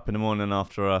wake up in the morning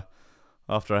after a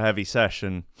heavy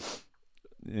session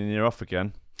and you're off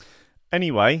again.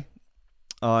 Anyway,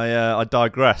 I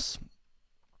digress.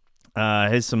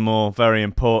 Here's some more very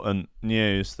important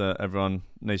news that everyone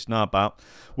needs to know about.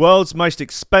 World's most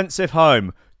expensive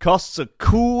home costs a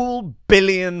cool £1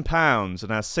 billion and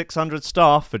has 600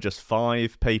 staff for just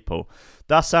 5 people.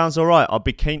 That sounds alright. I'd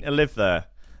be keen to live there.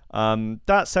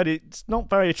 That said, it's not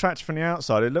very attractive from the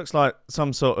outside. It looks like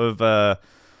some sort of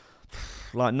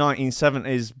like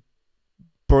 1970s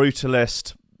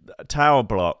brutalist tower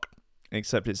block,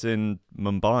 except it's in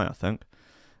Mumbai, I think.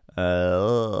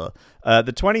 The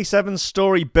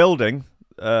 27-story building,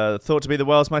 thought to be the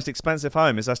world's most expensive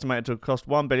home, is estimated to cost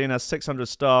 $1 billion, has 600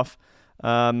 staff,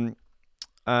 and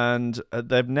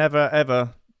they've never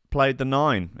ever played the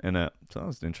 9 in it. So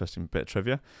that's an interesting bit of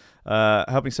trivia.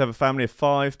 Helping serve a family of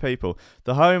 5 people.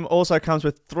 The home also comes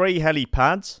with 3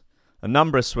 helipads, a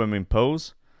number of swimming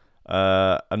pools,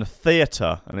 and a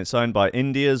theatre, and it's owned by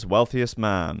India's wealthiest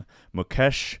man,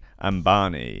 Mukesh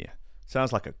Ambani.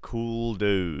 Sounds like a cool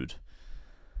dude.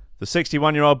 The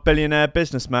 61-year-old billionaire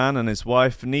businessman and his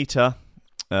wife, Nita,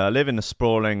 live in the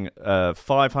sprawling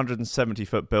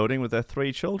 570-foot building with their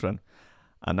 3 children,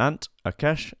 Anant,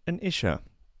 Akesh and Isha.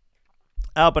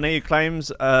 Albany,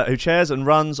 who chairs and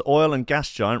runs oil and gas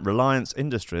giant Reliance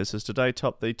Industries, has today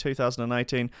topped the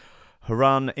 2018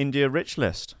 Hurun India Rich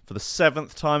List for the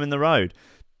 7th time in the road.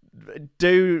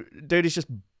 Dude is just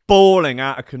balling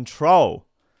out of control.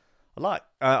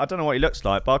 I don't know what he looks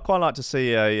like, but I'd quite like to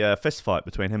see a fist fight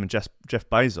between him and Jeff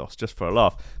Bezos, just for a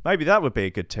laugh. Maybe that would be a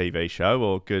good TV show,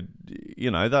 or good,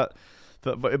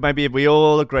 that maybe we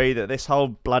all agree that this whole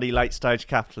bloody late-stage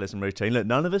capitalism routine, look,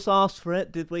 none of us asked for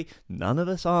it, did we? None of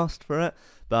us asked for it.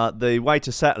 But the way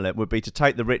to settle it would be to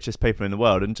take the richest people in the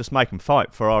world and just make them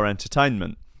fight for our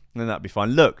entertainment. And that'd be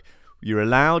fine. Look, you're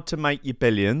allowed to make your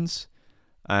billions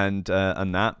and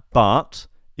that, but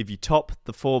if you top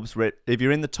the Forbes, if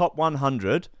you're in the top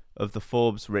 100 of the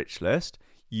Forbes rich list,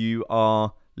 you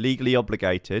are legally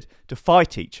obligated to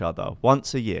fight each other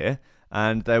once a year,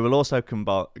 and they will also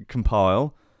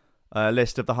compile a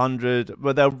list of the 100.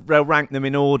 Well, they'll rank them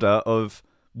in order of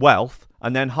wealth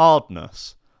and then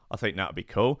hardness. I think that would be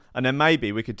cool. And then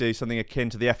maybe we could do something akin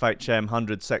to the FHM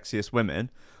 100 Sexiest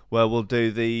Women, where we'll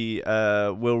do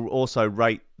we'll also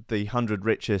rate the 100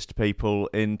 richest people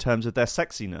in terms of their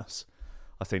sexiness.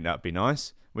 I think that would be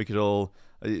nice. We could all,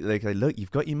 they go, look, you've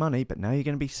got your money, but now you're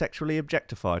going to be sexually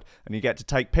objectified. And you get to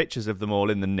take pictures of them all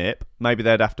in the nip. Maybe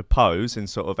they'd have to pose in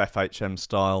sort of FHM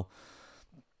style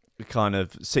kind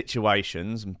of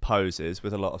situations and poses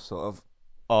with a lot of sort of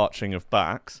arching of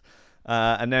backs.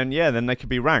 And then they could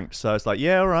be ranked. So it's like,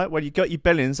 yeah, all right, well, you got your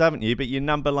billions, haven't you? But you're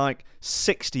number like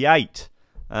 68.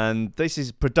 And this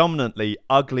is predominantly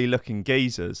ugly-looking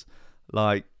geezers.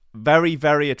 Like, very,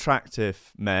 very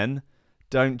attractive men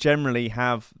don't generally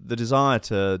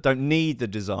don't need the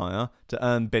desire to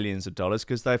earn billions of dollars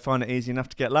because they find it easy enough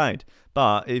to get laid.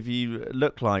 But if you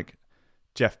look like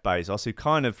Jeff Bezos, who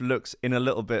kind of looks in a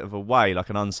little bit of a way like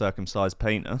an uncircumcised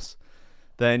penis,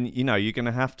 then, you're going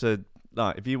to have to,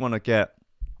 like, if you want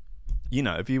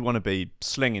to be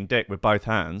slinging dick with both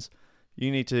hands,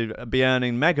 you need to be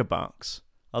earning megabucks.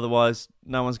 Otherwise,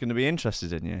 no one's going to be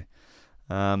interested in you.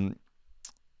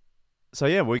 So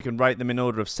yeah, we can rate them in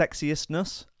order of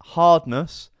sexiness,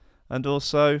 hardness, and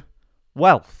also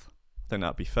wealth. I think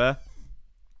that'd be fair.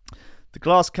 The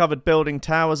glass-covered building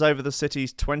towers over the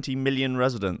city's 20 million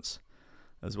residents,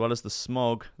 as well as the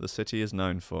smog the city is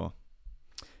known for.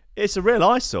 It's a real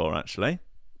eyesore, actually.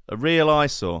 A real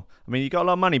eyesore. I mean, you got a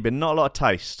lot of money, but not a lot of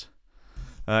taste.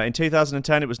 In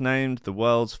 2010, it was named the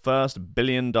world's first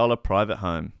billion-dollar private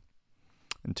home.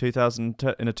 In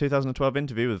a 2012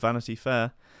 interview with Vanity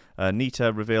Fair,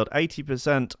 Nita revealed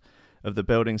 80% of the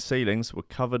building's ceilings were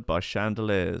covered by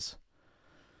chandeliers.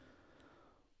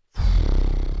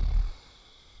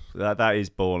 That is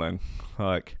balling.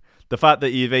 Like, the fact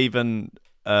that you've even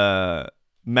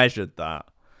measured that,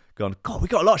 gone, God, we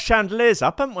got a lot of chandeliers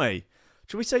up, haven't we?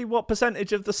 Should we say what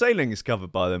percentage of the ceiling is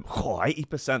covered by them? Oh,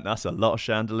 80%, that's a lot of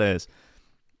chandeliers.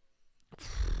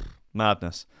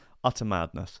 Madness. Utter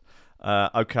madness.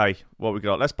 Okay, what we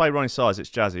got? Let's play Ronnie Size. It's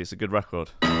jazzy. It's a good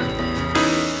record.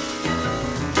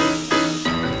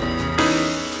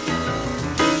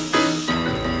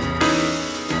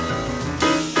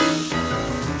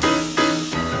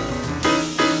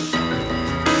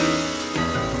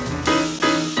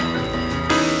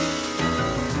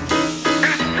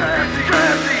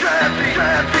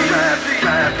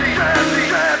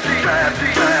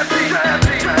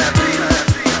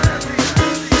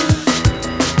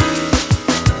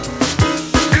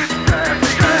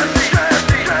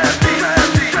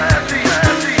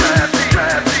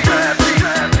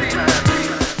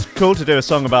 Cool to do a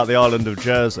song about the island of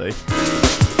Jersey.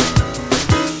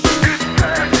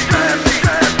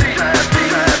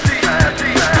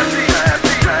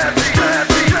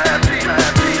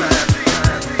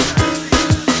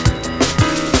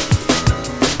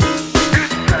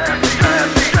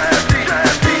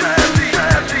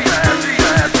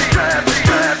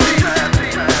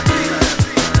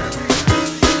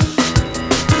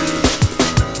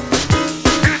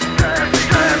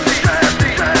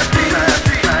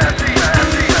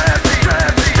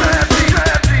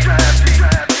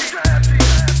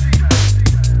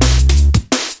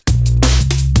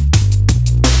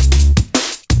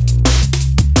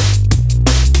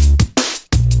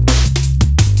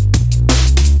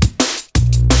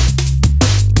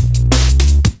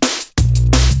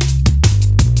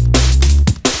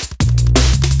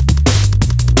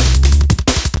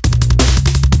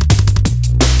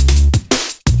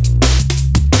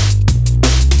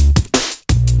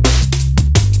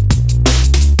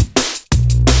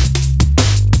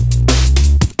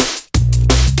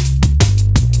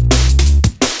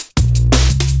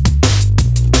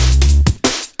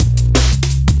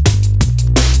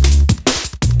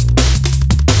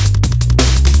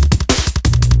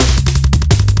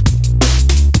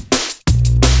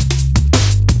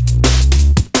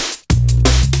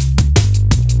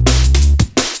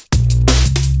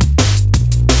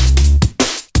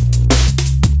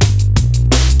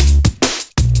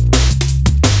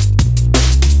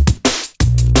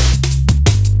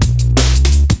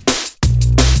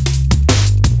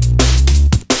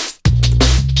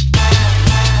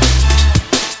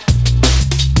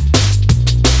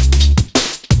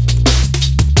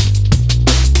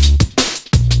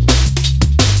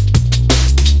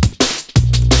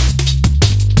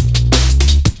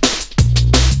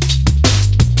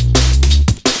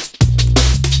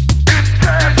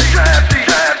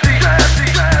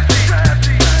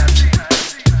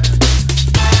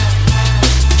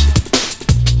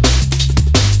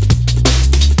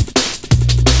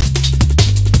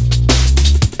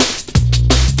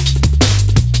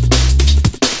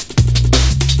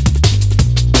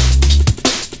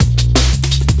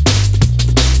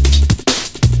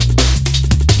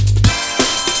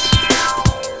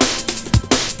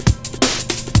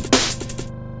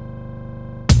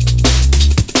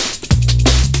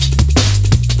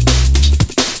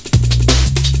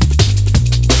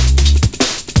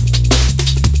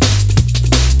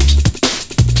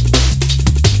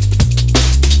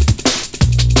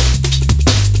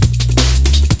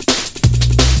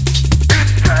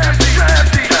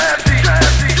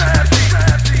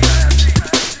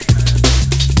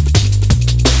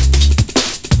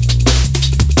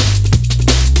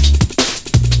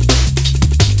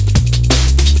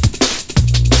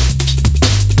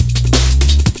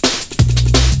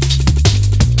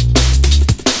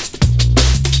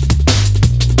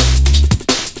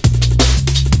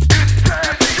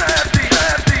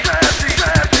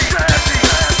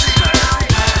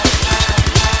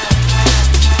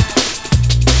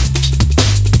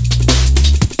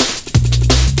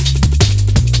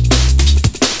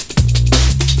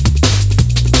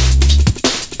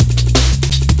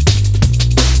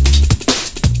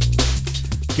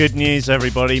 Good news,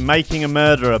 everybody. Making a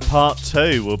Murderer Part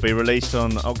 2 will be released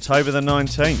on October the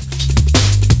 19th.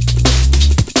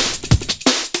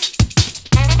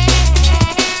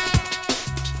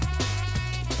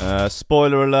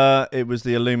 Spoiler alert, it was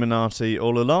the Illuminati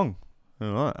all along.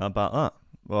 Alright, how about that?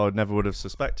 Well, I never would have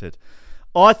suspected.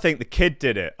 I think the kid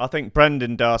did it. I think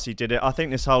Brendan Darcy did it. I think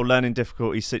this whole learning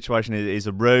difficulties situation is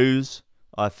a ruse.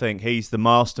 I think he's the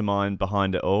mastermind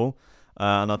behind it all.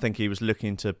 And I think he was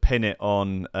looking to pin it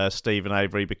on Stephen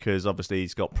Avery because obviously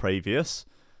he's got previous,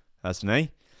 hasn't he?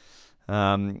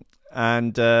 Yeah,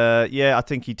 I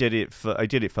think he did it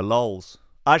for lols.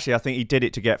 Actually, I think he did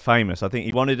it to get famous. I think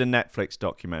he wanted a Netflix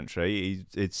documentary.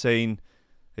 He'd seen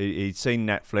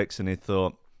Netflix and he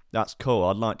thought, that's cool.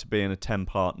 I'd like to be in a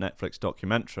 10-part Netflix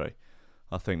documentary.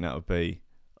 I think that would be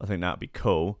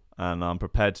cool, and I'm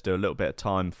prepared to do a little bit of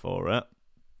time for it.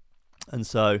 And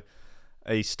so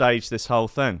he staged this whole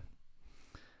thing.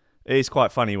 It is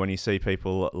quite funny when you see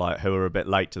people like who are a bit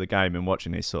late to the game in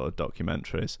watching these sort of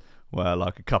documentaries, where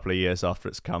like a couple of years after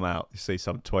it's come out, you see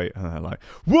some tweet and they're like,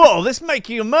 "Whoa, this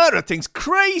Making a Murderer thing's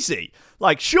crazy!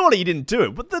 Like, surely you didn't do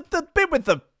it, but the bit with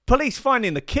the police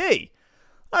finding the key,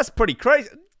 that's pretty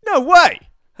crazy. No way!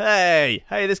 Hey,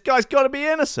 this guy's got to be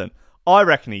innocent." I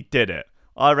reckon he did it.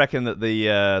 I reckon that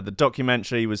the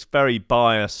documentary was very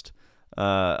biased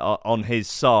on his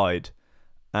side.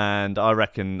 And I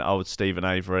reckon old Stephen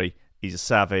Avery, he's a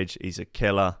savage, he's a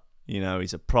killer,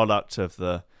 he's a product of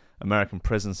the American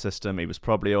prison system. He was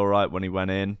probably all right when he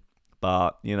went in,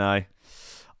 but, I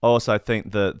also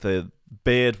think that the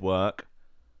beard work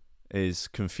is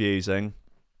confusing.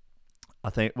 I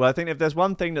think if there's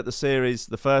one thing that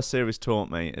the first series taught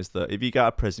me is that if you go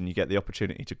to prison, you get the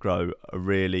opportunity to grow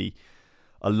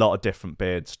a lot of different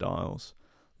beard styles.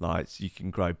 Like, you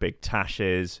can grow big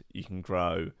tashes, you can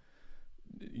grow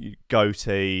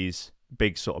goatees,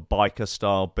 big sort of biker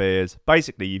style beards.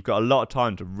 Basically, you've got a lot of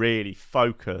time to really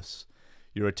focus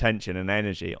your attention and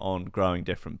energy on growing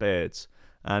different beards,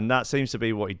 and that seems to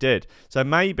be what he did. So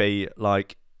maybe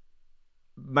that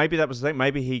was the thing.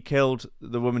 Maybe he killed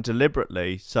the woman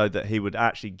deliberately so that he would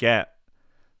actually get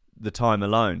the time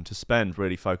alone to spend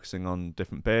really focusing on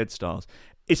different beard styles.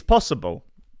 It's possible.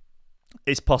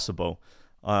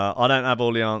 I don't have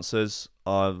all the answers.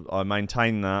 I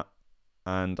maintain that.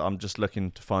 And I'm just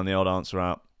looking to find the odd answer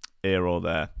out here or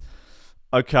there.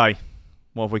 Okay,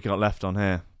 what have we got left on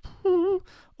here?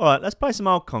 Alright, let's play some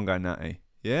old Congo Natty.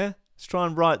 Yeah? Let's try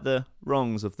and right the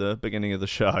wrongs of the beginning of the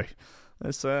show.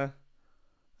 Let's, how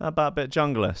about a bit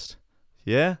Junglist?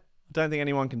 Yeah? I don't think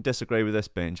anyone can disagree with this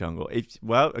being jungle.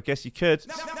 Well, I guess you could.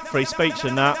 Free speech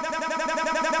and that.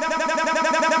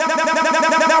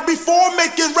 Now before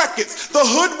making records, the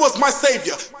hood was my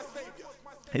savior.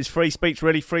 Is free speech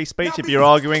really free speech if you're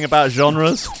arguing about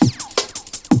genres?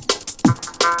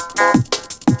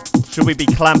 Should we be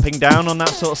clamping down on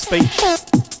that sort of speech?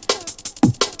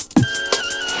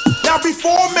 Now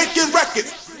before making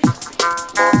records,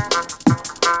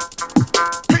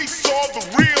 peace to all the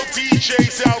real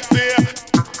DJs out there.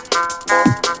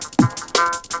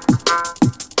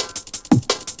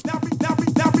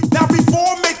 Now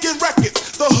before making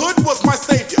records, the hood was my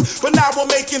savior. But now we're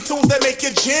making tunes that make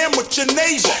you jam with your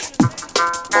neighbor.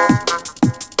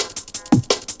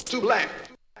 Too black,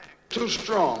 too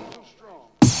strong.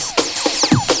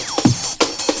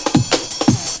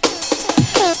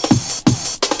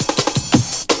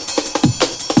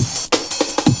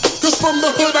 Cause from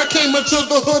the hood I came, into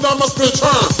the hood I must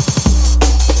return.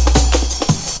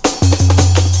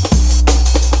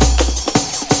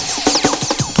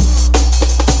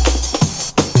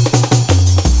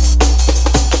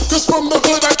 From the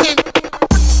hood I came.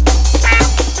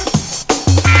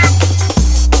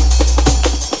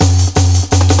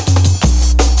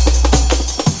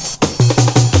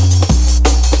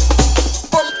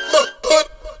 From the hood.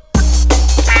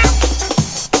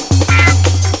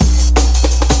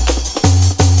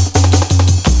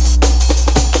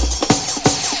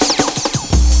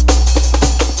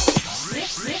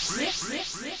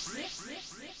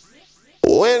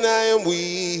 When I am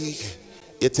weak,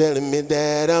 you're telling me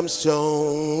that I'm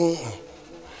strong.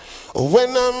 When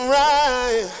I'm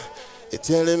right, you're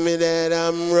telling me that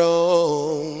I'm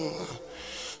wrong.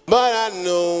 But I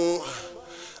know,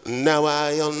 now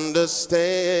I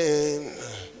understand.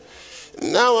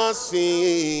 Now I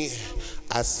see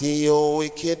your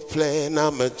wicked plan.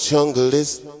 I'm a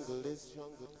junglist.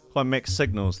 Quite mixed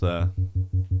signals there.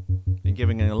 You're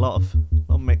giving a lot of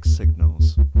mixed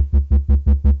signals.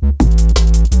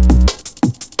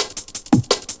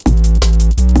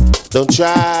 Don't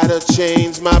try to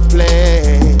change my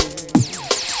plan.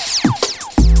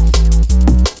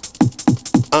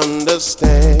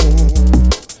 Understand.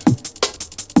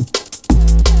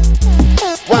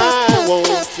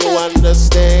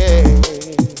 understand.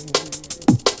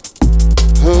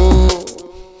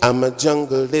 I'm a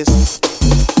junglist.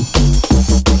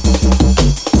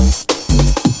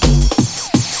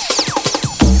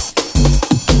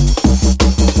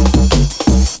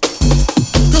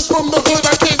 Cause from the hood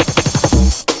I came.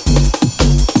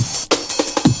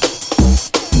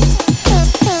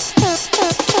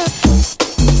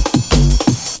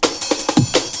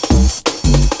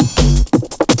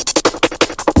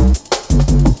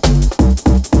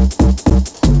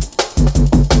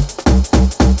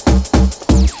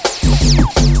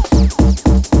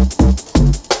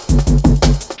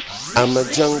 I'm a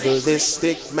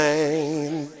jungleistic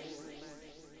man.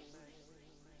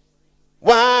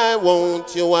 Why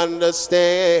won't you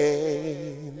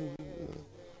understand?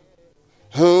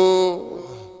 Cause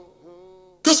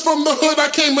from the hood I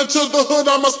came, into the hood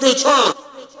I must return.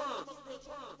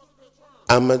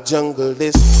 I'm a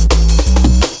jungleist.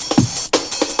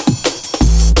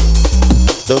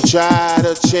 Don't try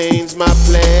to change my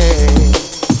plan.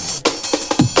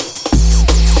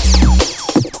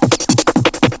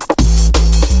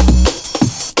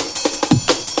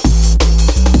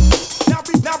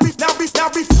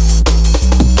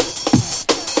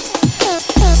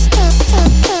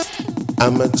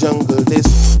 I'm a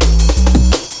jungleist.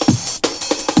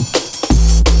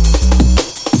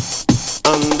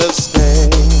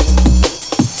 Understand?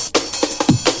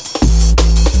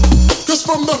 Cause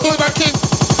from the hood I came.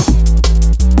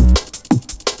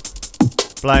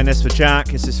 Playing this for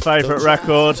Jack. It's his favourite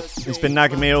record. He's been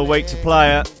nagging me all week to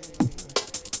play it.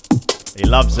 He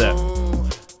loves it.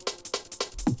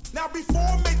 Now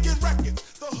before making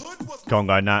records, the hood was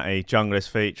Congo Natty, Junglist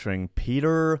featuring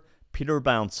Peter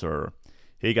Bouncer.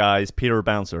 Hey guys, Peter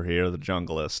Bouncer here, the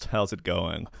Junglist. How's it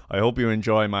going? I hope you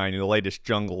enjoy my latest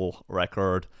jungle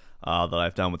record that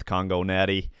I've done with Congo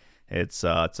Natty. It's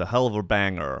a hell of a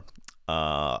banger.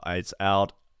 It's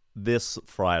out this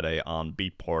Friday on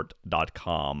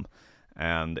beatport.com,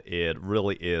 and it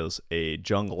really is a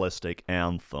junglistic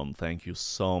anthem. Thank you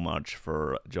so much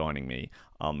for joining me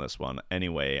on this one.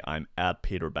 Anyway, I'm at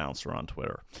Peter Bouncer on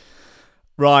Twitter.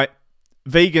 Right,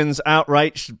 vegans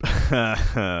outraged.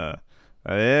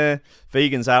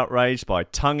 Vegans outraged by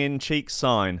tongue-in-cheek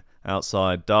sign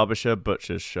outside Derbyshire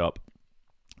butcher's shop.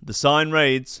 The sign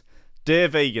reads, "Dear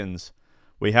vegans,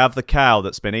 we have the cow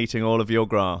that's been eating all of your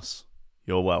grass.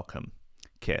 You're welcome.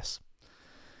 Kiss."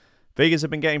 Vegans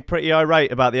have been getting pretty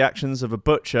irate about the actions of a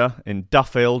butcher in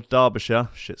Duffield, Derbyshire.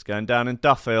 Shit's going down in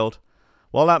Duffield.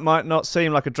 While that might not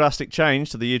seem like a drastic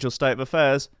change to the usual state of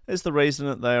affairs, it's the reason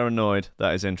that they are annoyed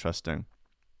that is interesting.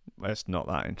 Well, it's not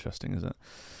that interesting, is it?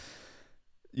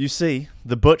 You see,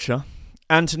 the butcher,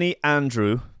 Anthony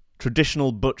Andrew,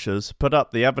 Traditional Butchers, put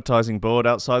up the advertising board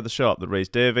outside the shop that reads,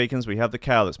 "Dear vegans, we have the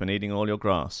cow that's been eating all your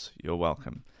grass. You're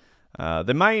welcome."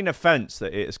 The main offence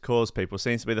that it has caused people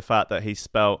seems to be the fact that he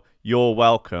spelt "you're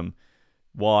welcome"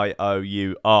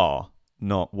 Y-O-U-R,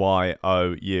 not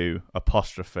Y-O-U''re.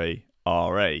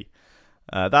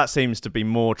 That seems to be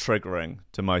more triggering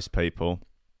to most people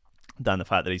than the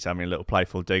fact that he's having a little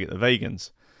playful dig at the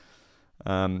vegans.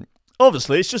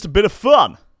 Obviously, it's just a bit of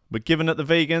fun, but given that the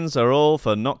vegans are all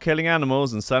for not killing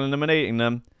animals and selling them and eating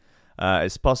them,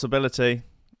 it's a possibility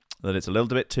that it's a little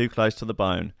bit too close to the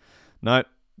bone. No,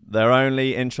 they're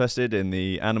only interested in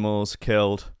the animals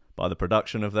killed by the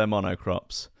production of their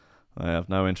monocrops. They have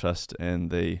no interest in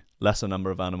the lesser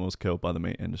number of animals killed by the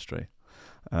meat industry.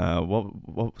 What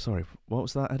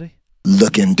was that, Eddie?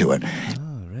 Look into it.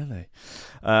 Oh, really?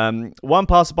 One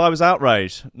passerby was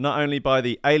outraged, not only by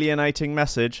the alienating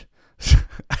message.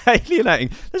 Alienating.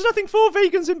 There's nothing for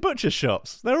vegans in butcher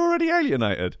shops. They're already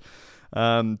alienated.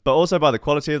 But also by the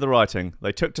quality of the writing.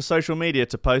 They took to social media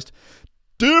to post,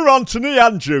 "Dear Anthony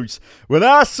Andrews, when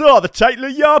I saw the title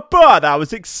of your board, I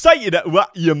was excited at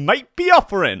what you might be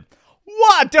offering.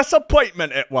 What a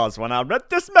disappointment it was when I read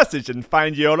this message and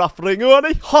found you're offering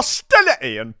only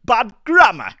hostility and bad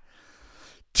grammar.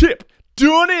 Tip,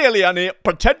 don't alienate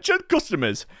potential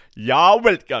customers. You're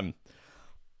welcome."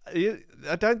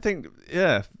 I don't think,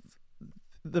 the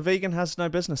vegan has no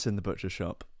business in the butcher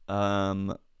shop.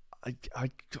 I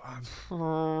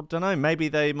don't know, maybe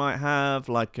they might have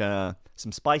like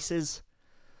some spices,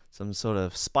 some sort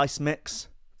of spice mix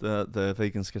that the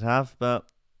vegans could have, but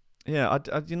yeah,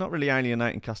 you're not really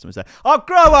alienating customers there. Oh,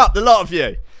 grow up, the lot of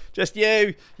you. Just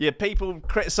you, your people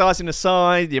criticising the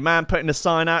sign, your man putting the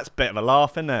sign out. It's a bit of a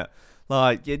laugh, isn't it?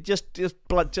 Like, you just,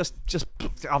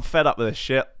 I'm fed up with this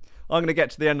shit. I'm going to get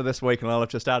to the end of this week and I'll have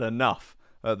just had enough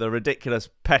of the ridiculous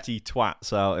petty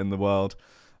twats out in the world.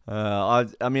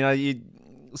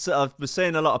 So I've been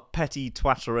seeing a lot of petty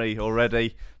twattery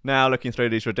already. Now, looking through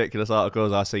these ridiculous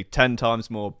articles, I see 10 times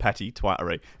more petty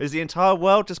twattery. Is the entire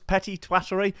world just petty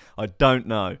twattery? I don't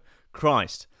know.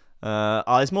 Christ.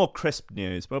 There's more crisp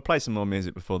news. We'll play some more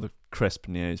music before the crisp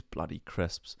news. Bloody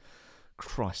crisps.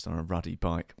 Christ on a ruddy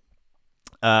bike.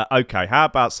 Okay, how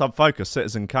about Subfocus,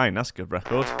 Citizen Kane? That's a good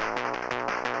record.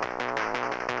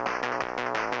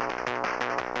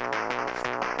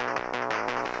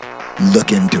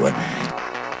 Look into it.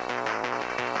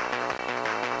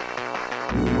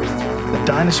 The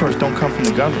dinosaurs don't come from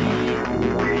the government.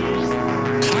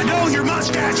 I know your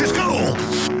mustache is cool.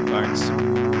 Thanks.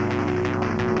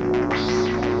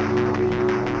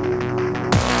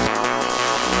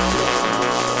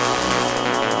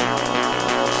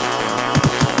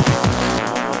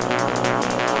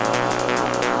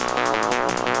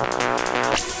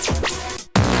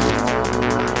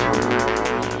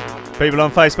 People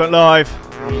on Facebook Live,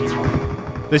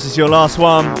 this is your last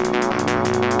one.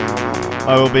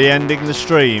 I will be ending the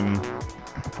stream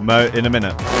in a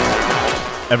minute.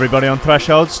 Everybody on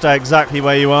Threshold, stay exactly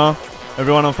where you are.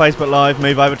 Everyone on Facebook Live,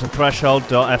 move over to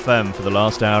threshold.fm for the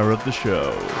last hour of the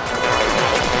show.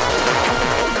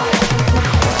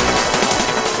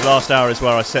 The last hour is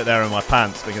where I sit there in my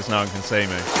pants because no one can see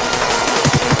me.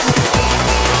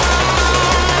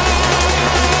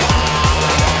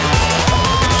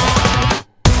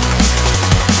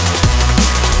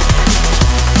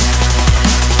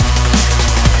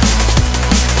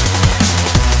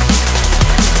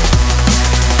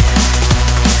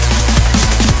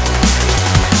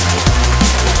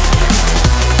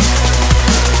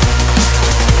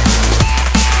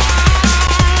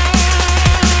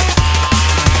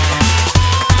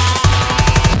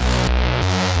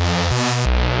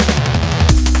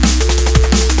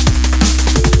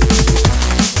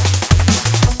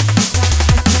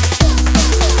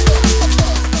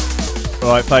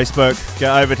 Right, Facebook,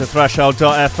 get over to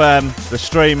threshold.fm. The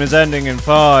stream is ending in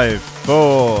 5,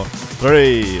 4,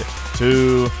 3,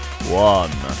 2,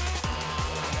 1.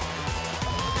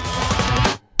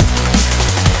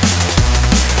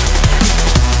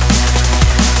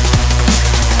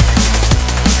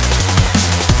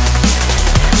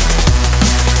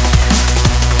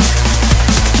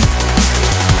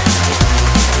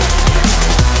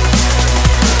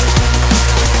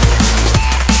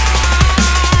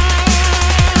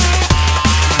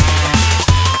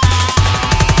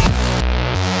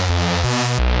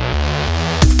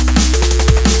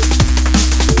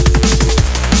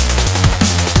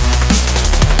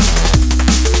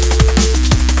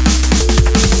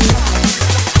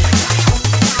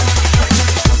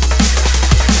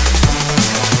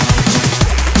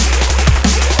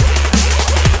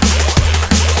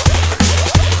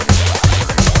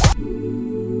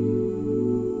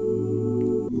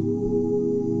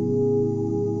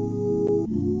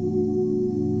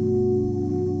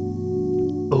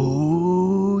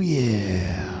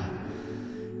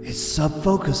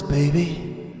 Subfocus, baby,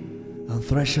 on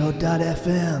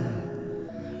threshold.fm.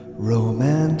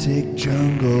 Romantic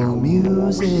jungle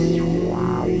music.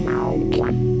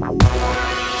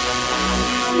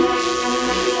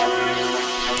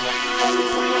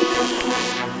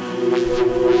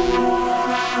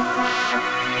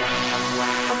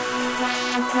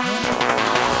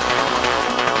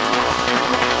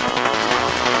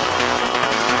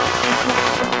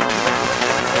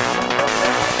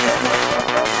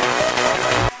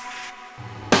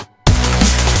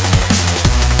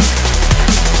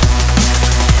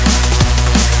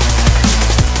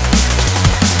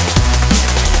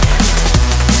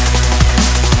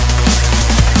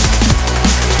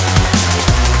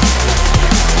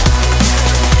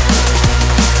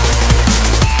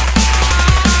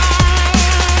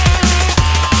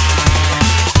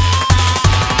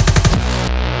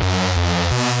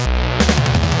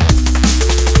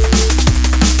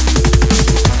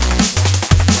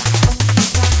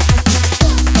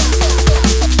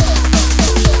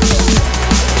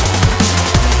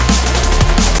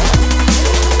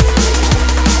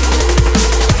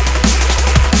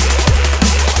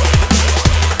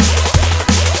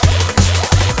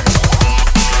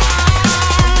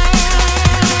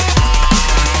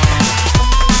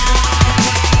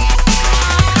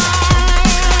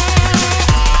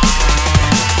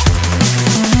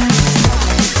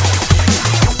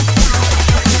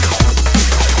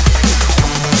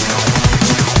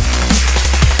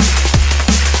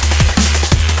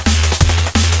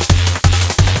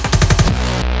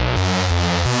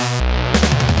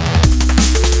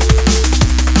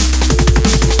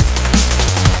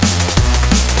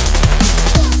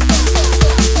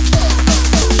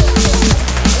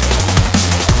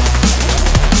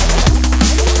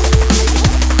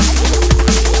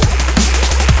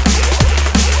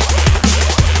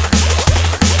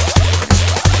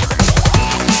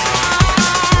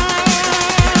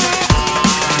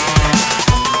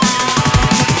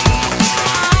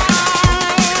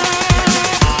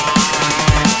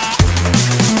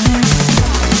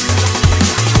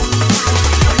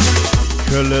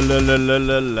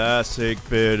 Classic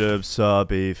bit of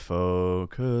subby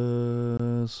focus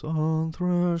on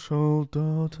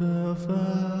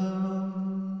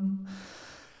Threshold.fm.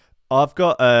 I've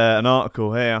got an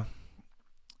article here.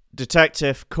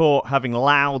 Detective caught having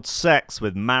loud sex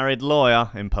with married lawyer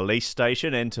in police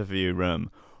station interview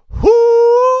room.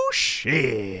 Whoo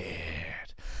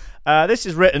shit. This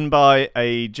is written by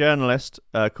a journalist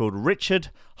called Richard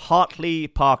Hartley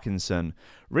Parkinson.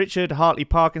 Richard Hartley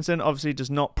Parkinson obviously does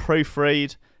not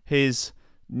proofread his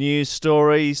news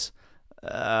stories.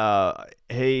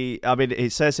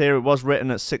 It says here it was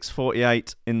written at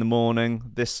 6:48 in the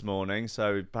morning this morning,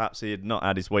 so perhaps he had not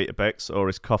had his Weetabix or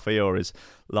his coffee or his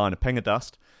line of pinger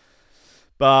dust.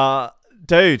 But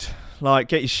dude, like,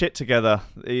 get your shit together.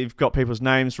 You've got people's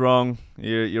names wrong.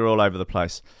 You're all over the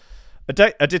place.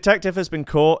 A detective has been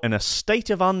caught in a state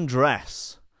of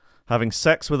undress having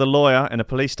sex with a lawyer in a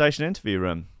police station interview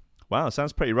room. Wow,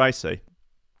 sounds pretty racy.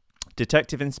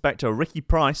 Detective Inspector Ricky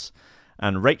Price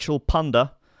and Rachel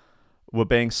Punda were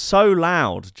being so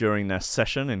loud during their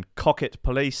session in Cockett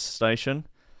Police Station,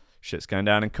 shit's going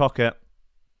down in Cockett,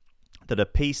 that a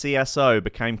PCSO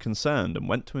became concerned and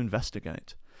went to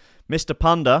investigate. Mr.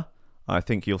 Punda, I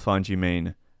think you'll find you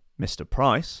mean Mr.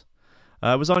 Price,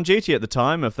 was on duty at the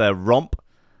time of their romp.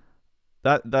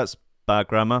 That's bad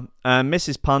grammar. And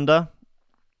Mrs. Punda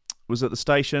was at the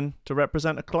station to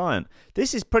represent a client.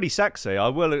 This is pretty sexy. I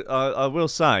will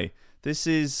say this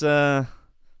is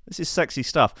sexy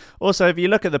stuff. Also, if you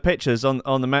look at the pictures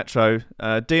on the Metro,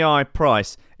 D.I.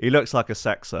 Price, he looks like a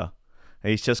sexer.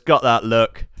 He's just got that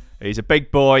look. He's a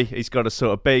big boy. He's got a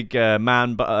sort of big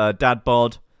dad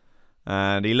bod,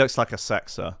 and he looks like a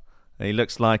sexer. He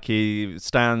looks like he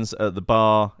stands at the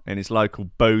bar in his local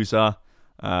boozer,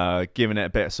 giving it a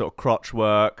bit of sort of crotch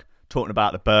work, talking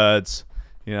about the birds.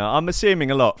 You know, I'm assuming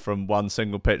a lot from one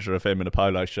single picture of him in a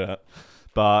polo shirt,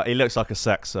 but he looks like a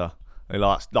sexer. He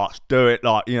likes do it,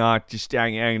 like, you know, just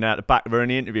hanging out the back of her in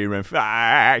the interview room.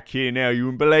 Fuck you know, you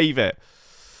wouldn't believe it.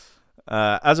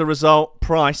 As a result,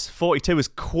 Price, 42, has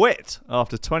quit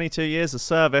after 22 years of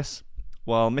service,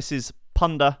 while Mrs.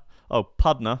 Pudner, a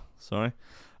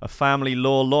family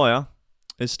law lawyer,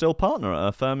 is still partner at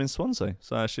her firm in Swansea.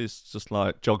 So she's just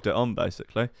like jogged it on,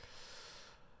 basically.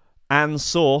 Anne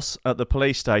Source at the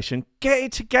police station. Get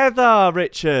it together,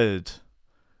 Richard.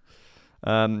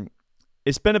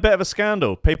 It's been a bit of a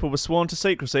scandal. People were sworn to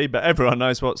secrecy, but everyone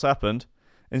knows what's happened.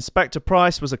 Inspector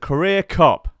Price was a career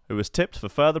cop who was tipped for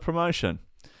further promotion.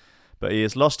 But he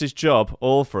has lost his job,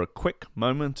 all for a quick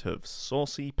moment of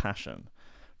saucy passion,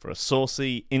 for a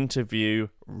saucy interview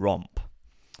romp.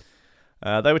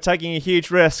 They were taking a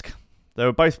huge risk. They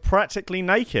were both practically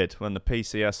naked when the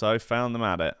PCSO found them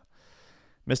at it.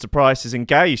 Mr. Price is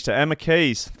engaged to Emma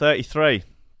Keys, 33.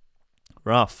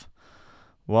 Rough.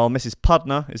 While Mrs.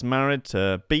 Pudner is married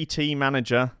to BT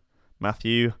manager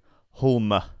Matthew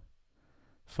Hulmer,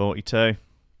 42.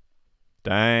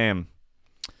 Damn.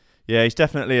 Yeah, he's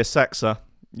definitely a sexer.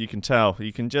 You can tell.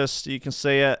 You can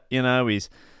see it. You know, he's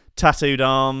tattooed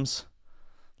arms.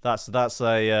 That's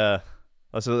a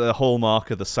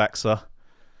hallmark of the sexer.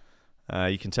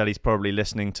 You can tell he's probably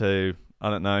listening to, I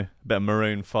don't know, a bit of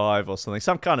Maroon 5 or something.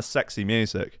 Some kind of sexy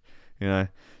music, you know.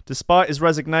 Despite his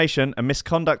resignation, a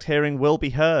misconduct hearing will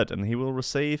be heard, and he will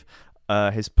receive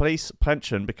his police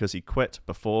pension because he quit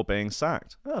before being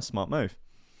sacked. Oh, smart move.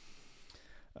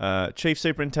 Chief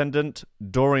Superintendent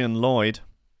Dorian Lloyd,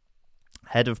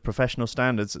 head of professional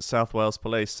standards at South Wales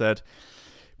Police, said,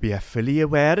 "We are fully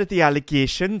aware of the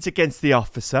allegations against the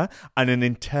officer, and an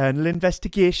internal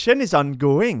investigation is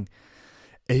ongoing.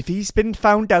 If he's been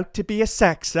found out to be a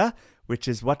sexer, which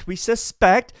is what we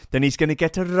suspect, then he's going to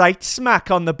get a right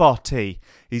smack on the botty.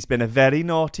 He's been a very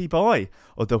naughty boy,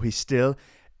 although he's still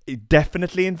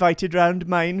definitely invited round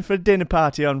mine for a dinner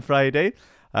party on Friday.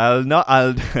 I'll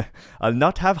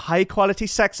not have high quality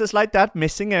sexers like that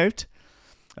missing out."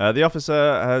 The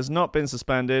officer has not been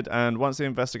suspended, and once the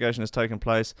investigation has taken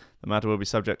place, the matter will be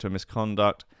subject to a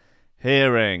misconduct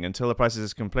hearing. Until the process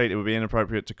is complete, it would be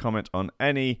inappropriate to comment on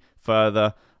any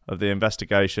further of the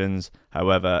investigations.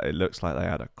 However, it looks like they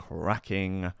had a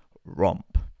cracking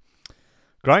romp.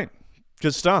 Great.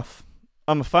 Good stuff.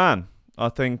 I'm a fan. I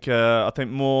think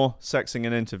more sexing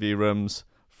in interview rooms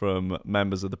from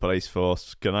members of the police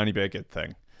force can only be a good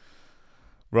thing.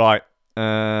 Right.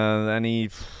 God,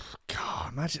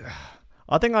 imagine.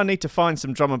 I think I need to find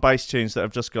some drum and bass tunes that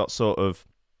have just got sort of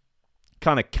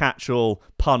kind of catch-all,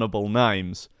 punnable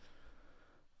names.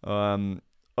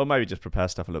 Or maybe just prepare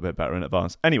stuff a little bit better in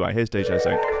advance. Anyway, here's DJ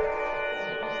Zinc.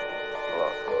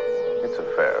 Look, it's a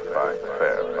fair fight,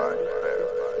 fair fight, fair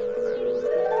fight.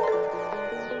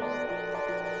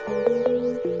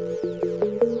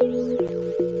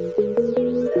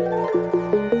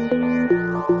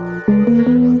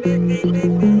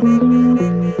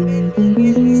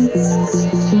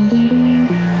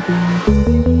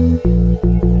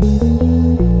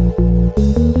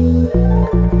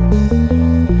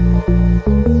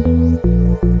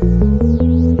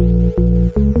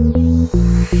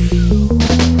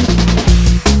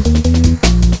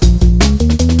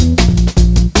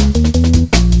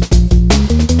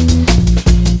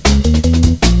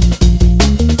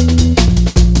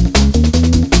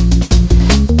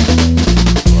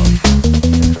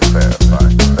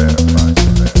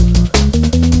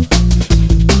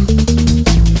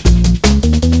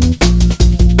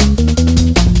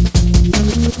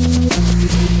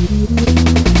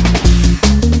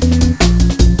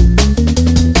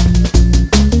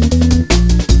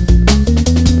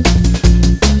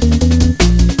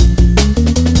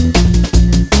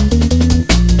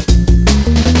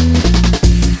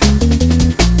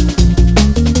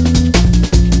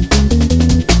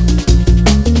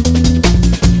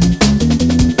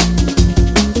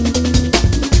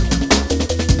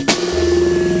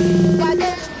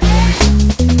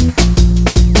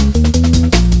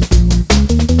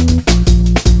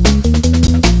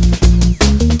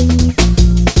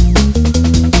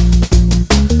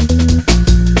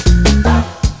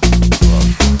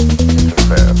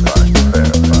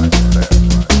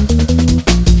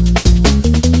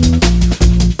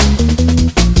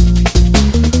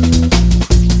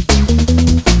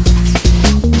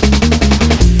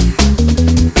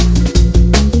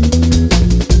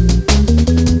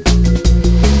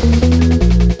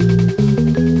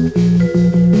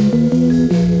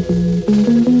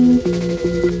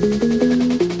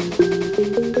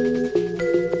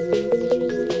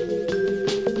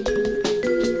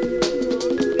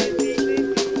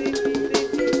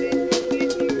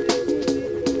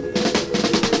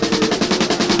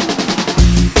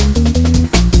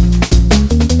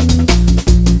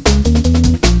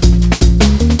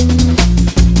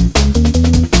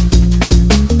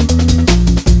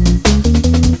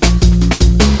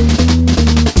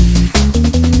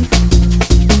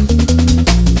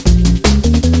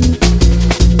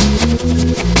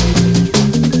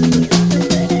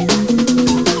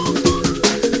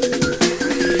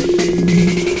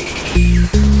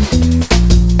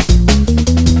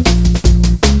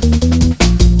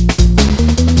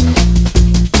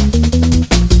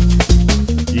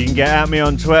 me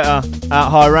on Twitter at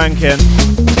High Ranking.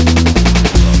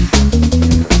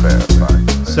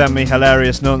 Send me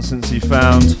hilarious nonsense you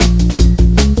found.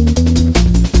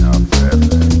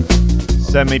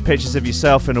 Send me pictures of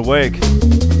yourself in a wig.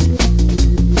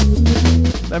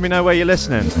 Let me know where you're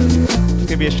listening.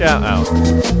 Give you a shout out.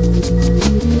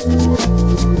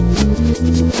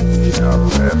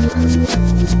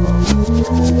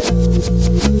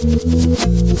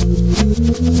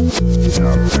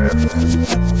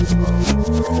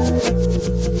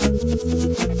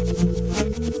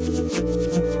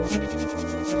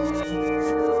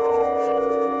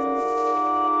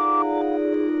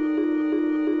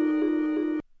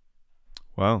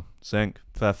 Well, Zinc,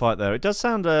 fair fight there. It does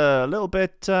sound a little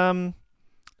bit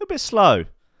slow,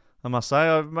 I must say.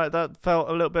 That felt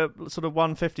a little bit sort of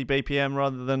 150 BPM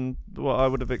rather than what I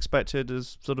would have expected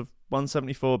as sort of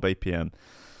 174 BPM.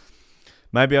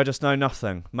 Maybe I just know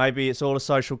nothing. Maybe it's all a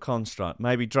social construct.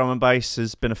 Maybe drum and bass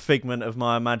has been a figment of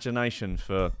my imagination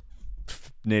for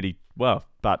nearly, well,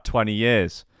 about 20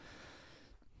 years.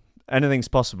 Anything's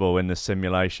possible in this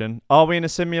simulation. Are we in a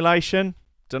simulation?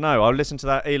 Don't know. I listened to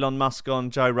that Elon Musk on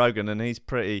Joe Rogan, and he's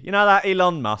pretty. You know that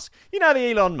Elon Musk? You know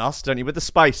the Elon Musk, don't you? With the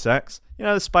SpaceX. You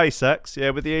know the SpaceX? Yeah,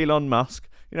 with the Elon Musk.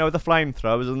 You know, with the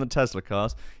flamethrowers and the Tesla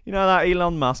cars. You know that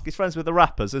Elon Musk? He's friends with the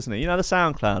rappers, isn't he? You know the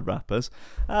SoundCloud rappers?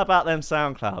 How about them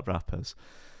SoundCloud rappers?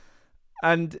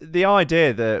 And the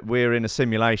idea that we're in a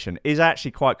simulation is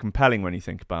actually quite compelling when you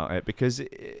think about it, because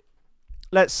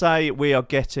let's say we are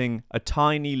getting a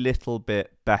tiny little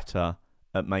bit better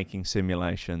at making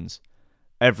simulations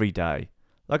every day.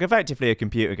 Like, effectively, a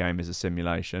computer game is a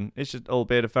simulation. It's just,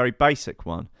 albeit a very basic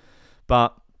one.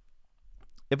 But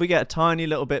if we get a tiny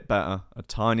little bit better,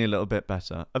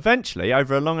 eventually,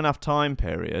 over a long enough time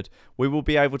period, we will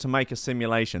be able to make a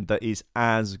simulation that is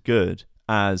as good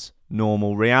as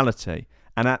normal reality.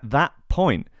 And at that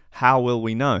point, how will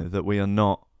we know that we are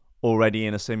not already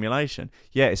in a simulation?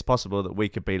 Yeah, it's possible that we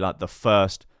could be like the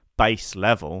first base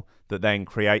level that then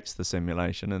creates the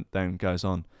simulation and then goes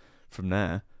on from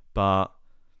there. But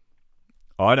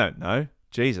I don't know.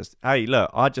 Jesus. Hey,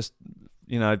 look, I just,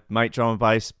 make drum and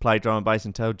bass, play drum and bass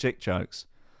and tell dick jokes.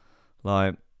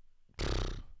 Like,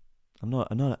 I'm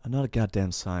not a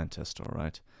goddamn scientist, all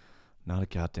right? Not a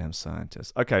goddamn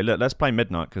scientist. Okay, look, let's play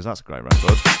Midnight, because that's a great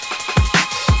record.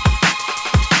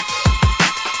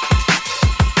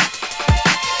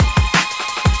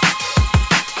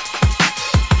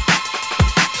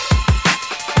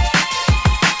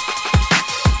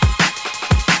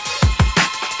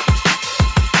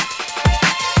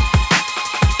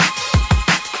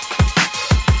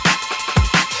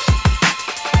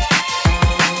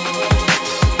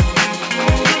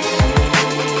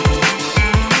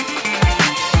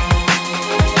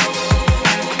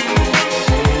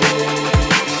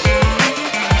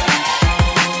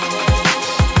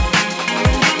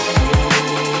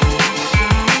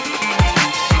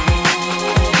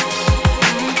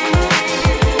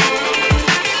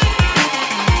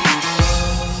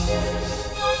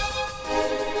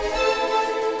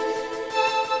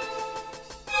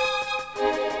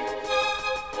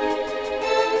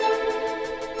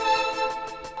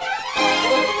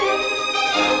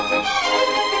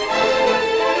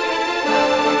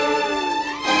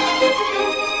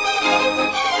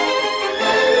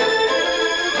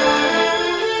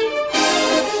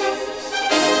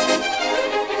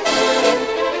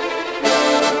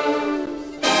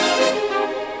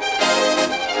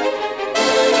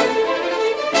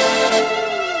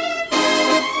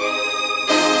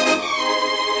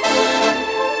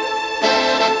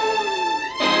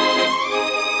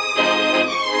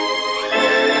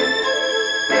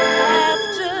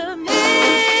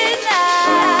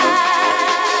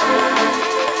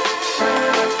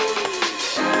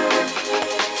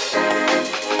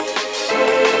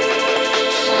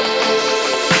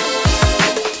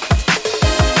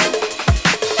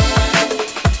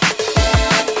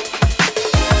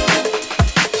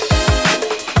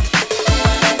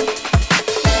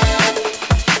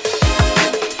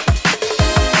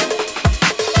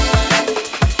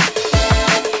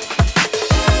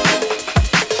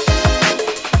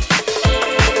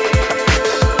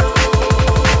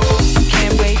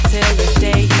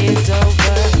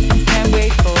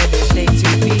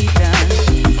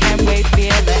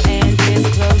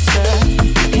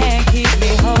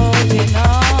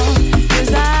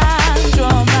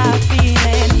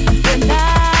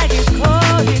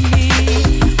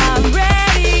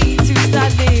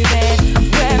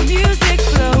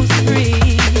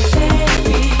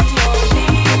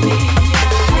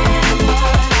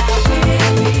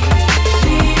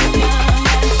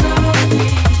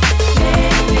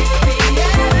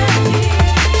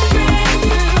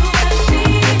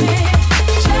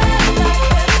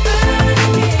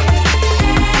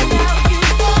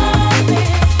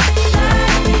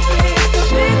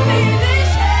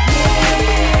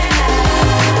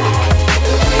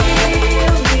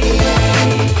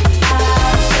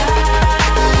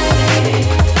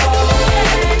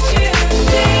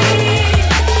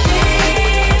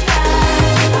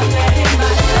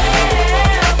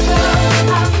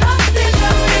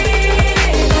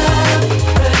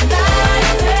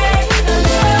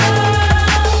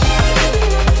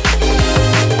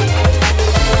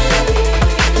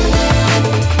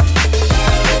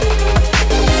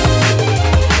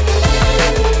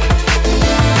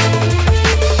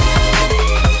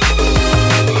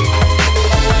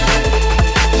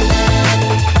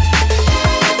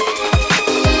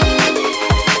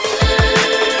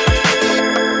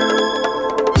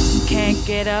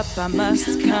 I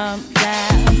must come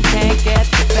down. Can't get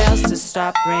the bells to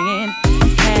stop ringing.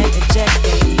 Can't eject,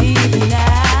 they leaving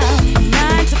now.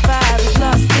 9 to 5 has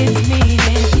lost its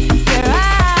meaning. Yeah,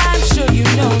 I'm sure you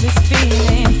know this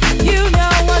feeling. You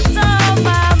know what's on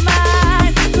my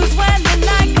mind. 'Cause when the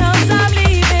night comes, I'm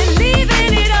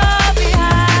leaving it all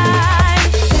behind.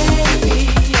 Take me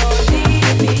or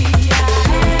leave me, I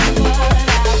am what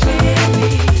I will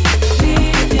be.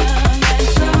 Live young and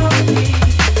so free.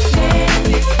 Make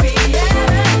this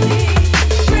reality.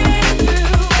 Break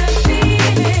through and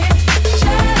feel it.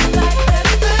 Just like the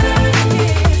first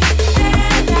kiss.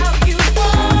 And how you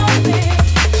want this.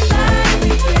 Like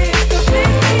this is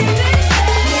completely this.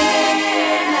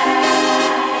 Midnight,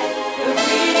 the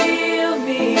real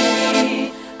me.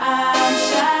 I'm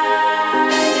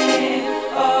shining.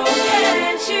 Oh,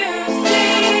 can't you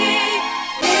see?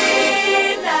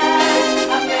 Midnight,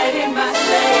 I'm letting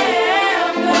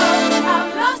myself go. I'm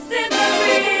lost in the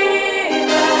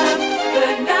rhythm. The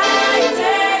night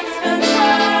takes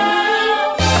control.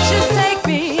 Just take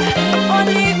me or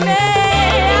leave me.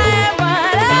 I am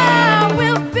what I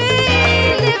will be.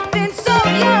 Living so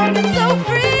young and so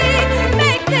free.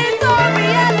 Make this all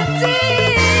reality.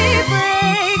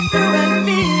 Break through and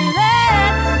feel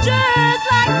it. Just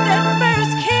like that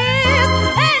first kiss.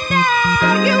 And now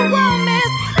you won't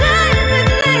miss. Life is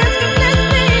bliss, can bliss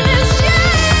me this year.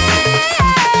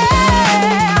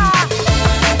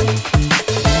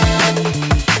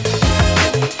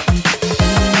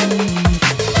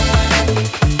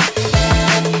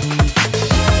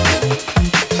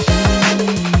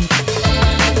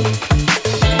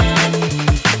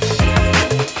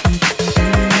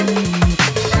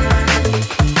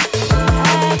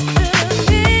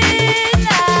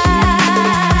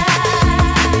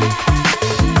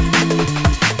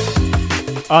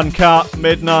 Uncut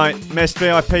Midnight Missed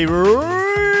VIP remix.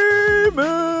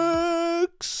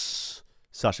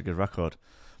 Such a good record.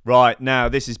 Right, now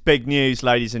this is big news,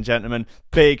 ladies and gentlemen.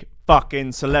 Big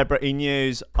fucking celebrity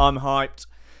news. I'm hyped.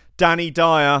 Danny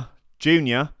Dyer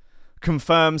Jr.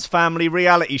 confirms family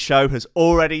reality show has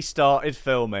already started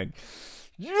filming.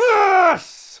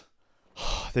 Yes!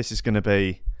 This is going to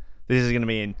be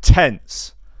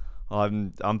intense.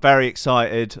 I'm very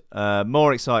excited,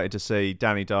 more excited to see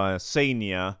Danny Dyer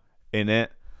Sr. in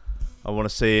it. I want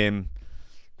to see him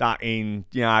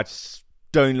just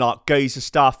doing like geezer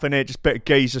stuff in it, just a bit of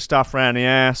geezer stuff around the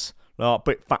ass, like a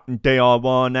bit fucking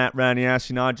DIY and that around the ass,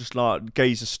 just like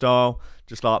geezer style,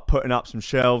 just like putting up some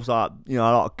shelves, like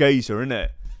like geezer in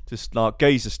it, just like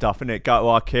geezer stuff in it. Go to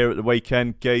IKEA at the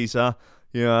weekend, geezer,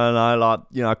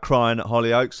 crying at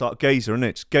Hollyoaks, like geezer in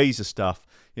it, just geezer stuff.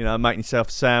 Making yourself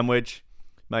a sandwich,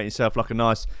 making yourself like a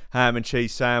nice ham and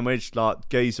cheese sandwich, like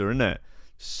geezer, innit?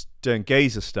 Just doing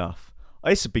geezer stuff.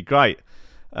 This would be great.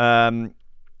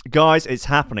 Guys, it's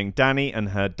happening. Danny and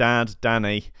her dad,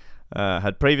 Danny,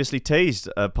 had previously teased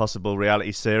a possible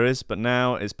reality series, but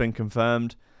now it's been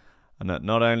confirmed, and that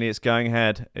not only it's going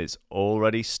ahead, it's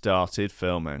already started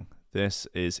filming. This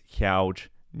is huge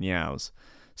news.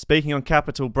 Speaking on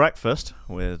Capital Breakfast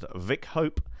with Vic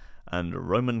Hope and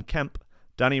Roman Kemp,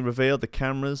 Danny revealed the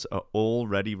cameras are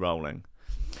already rolling.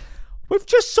 We've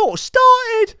just sort of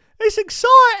started. It's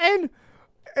exciting.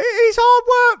 It's hard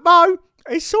work, though.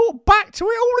 It's sort of back to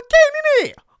it all again, isn't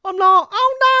it? I'm like,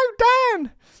 oh no,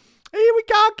 Dan. Here we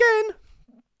go again,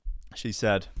 she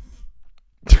said.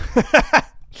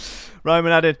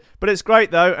 Roman added, but it's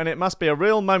great, though, and it must be a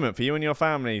real moment for you and your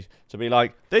family to be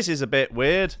like, this is a bit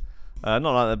weird. Not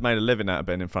like they've made a living out of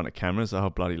being in front of cameras, the whole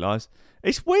bloody lies.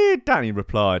 It's weird, Danny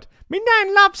replied. My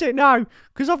nan loves it now,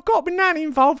 because I've got my nan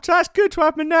involved, so that's good to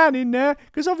have my nan in there,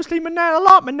 because obviously my nan, I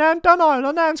like my nan, don't I? My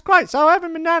nan's great, so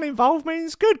having my nan involved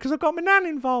means good, because I've got my nan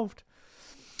involved.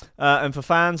 And for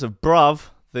fans of Bruv,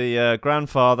 the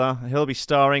grandfather, he'll be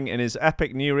starring in his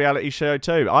epic new reality show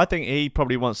too. I think he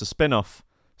probably wants a spin-off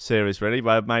series, really,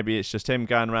 where maybe it's just him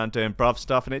going around doing Bruv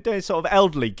stuff, and doing sort of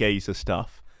elderly geezer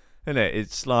stuff, isn't it?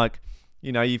 It's like,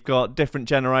 you've got different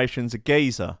generations of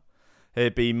geezer.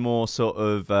 It'd be more sort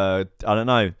of,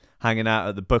 hanging out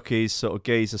at the bookies, sort of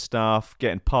geezer stuff,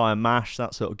 getting pie and mash,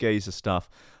 that sort of geezer stuff.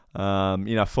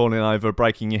 Falling over,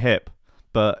 breaking your hip,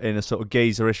 but in a sort of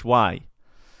geezerish way.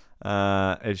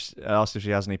 Asked if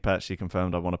she has any pets, she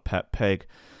confirmed, I want a pet pig.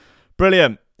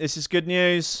 Brilliant. This is good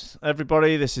news,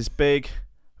 everybody. This is big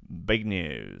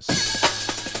news.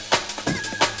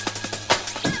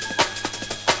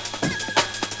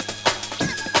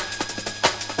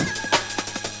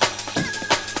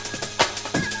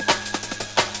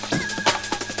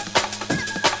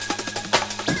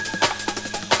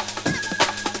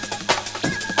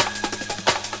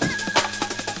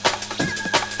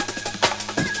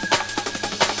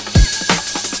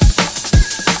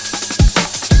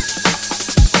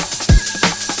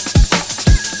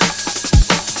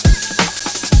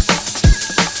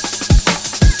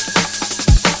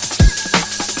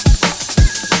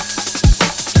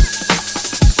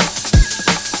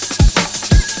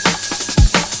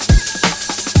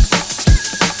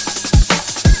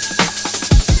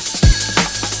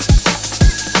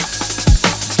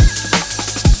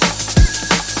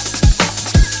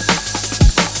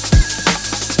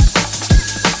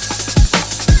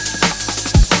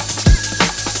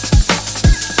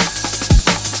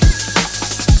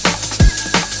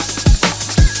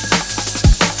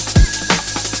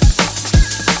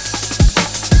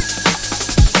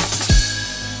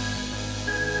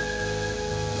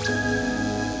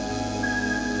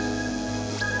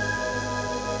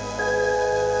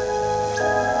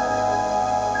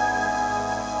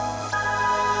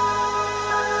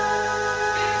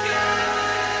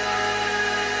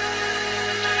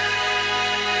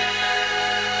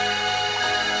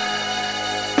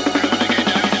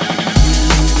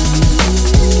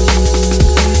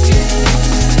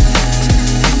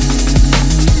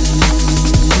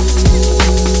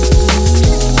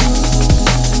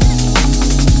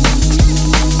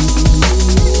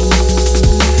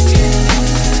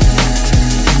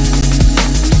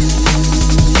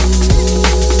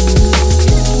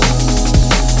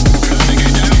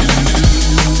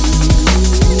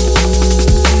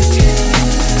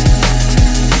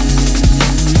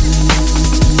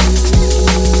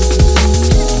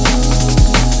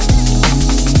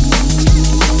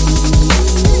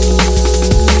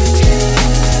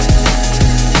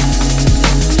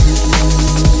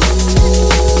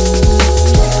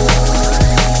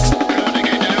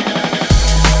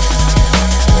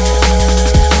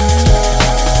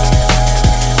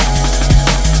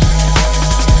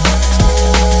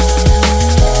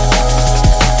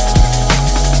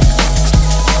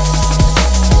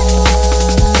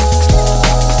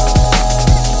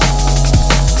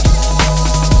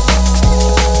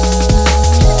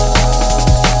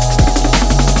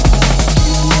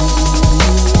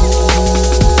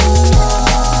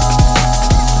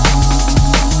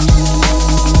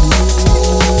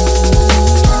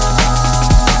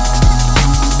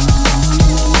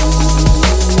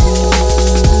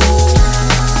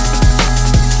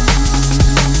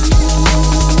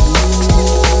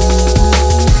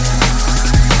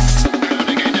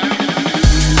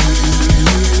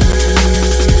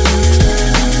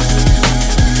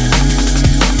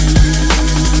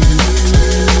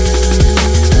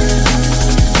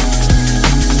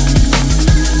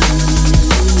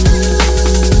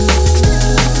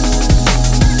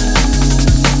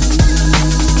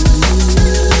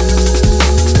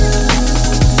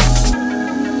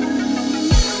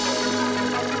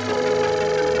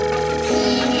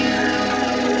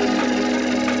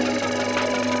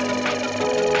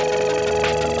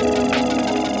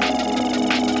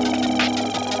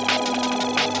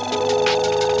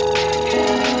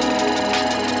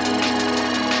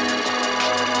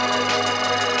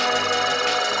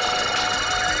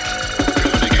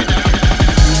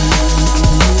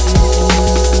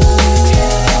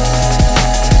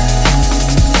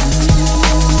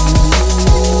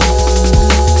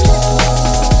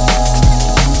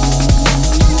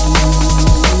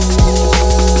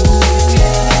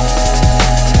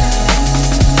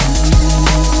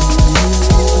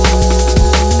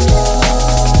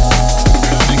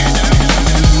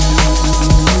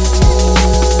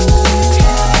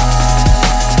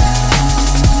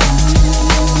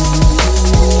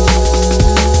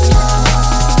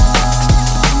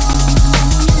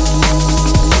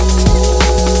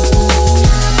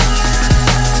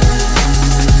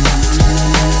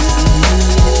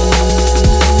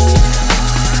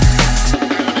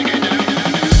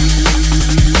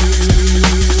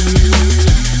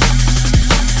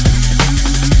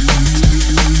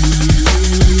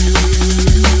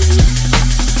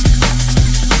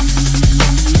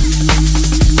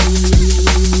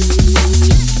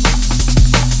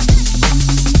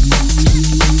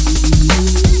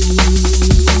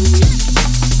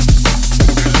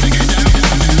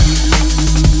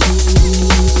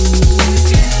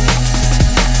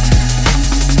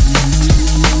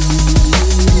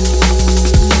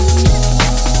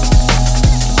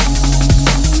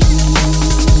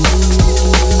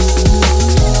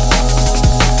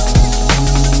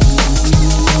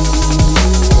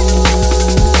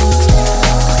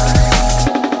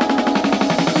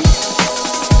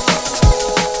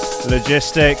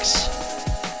 Logistics.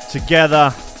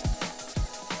 Together.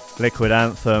 Liquid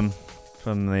Anthem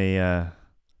from the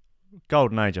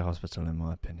Golden Age of Hospital, in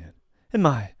my opinion. In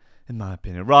my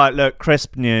opinion. Right, look,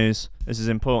 crisp news. This is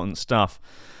important stuff.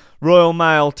 Royal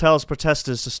Mail tells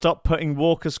protesters to stop putting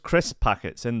Walker's crisp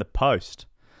packets in the post.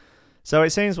 So it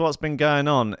seems what's been going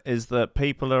on is that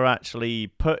people are actually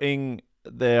putting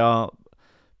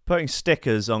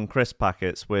stickers on crisp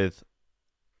packets with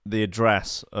the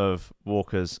address of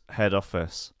Walker's head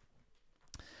office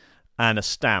and a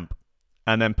stamp,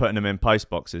 and then putting them in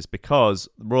post boxes, because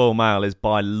Royal Mail is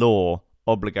by law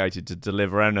obligated to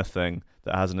deliver anything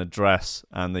that has an address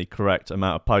and the correct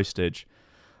amount of postage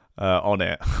on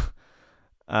it.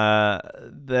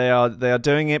 They are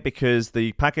doing it because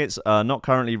the packets are not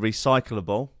currently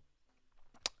recyclable,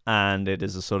 and it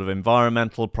is a sort of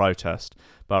environmental protest.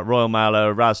 But Royal Mail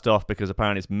are razzed off because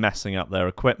apparently it's messing up their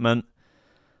equipment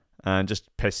and just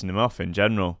pissing them off in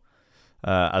general,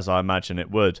 as I imagine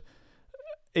it would.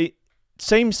 It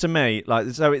seems to me like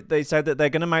they said that they're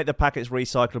going to make the packets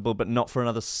recyclable, but not for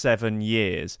another 7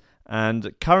 years.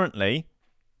 And currently,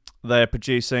 they're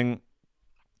producing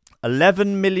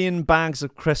 11 million bags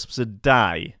of crisps a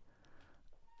day.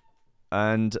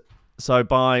 And so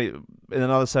in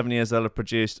another 7 years, they'll have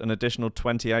produced an additional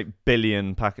 28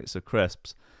 billion packets of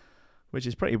crisps, which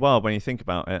is pretty wild when you think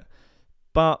about it.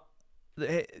 But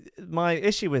my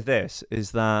issue with this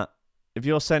is that if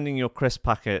you're sending your crisp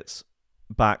packets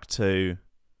back to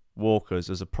Walkers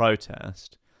as a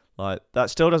protest, like,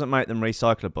 that still doesn't make them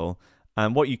recyclable.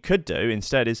 And what you could do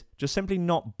instead is just simply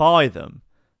not buy them.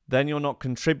 Then you're not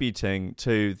contributing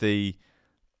to the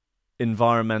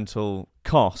environmental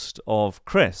cost of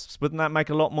crisps. Wouldn't that make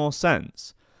a lot more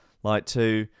sense? Like,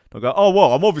 to not go, oh,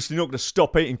 well, I'm obviously not going to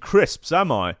stop eating crisps,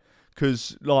 am I?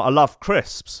 Because I love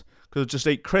crisps. Because I just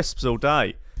eat crisps all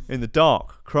day in the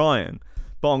dark, crying.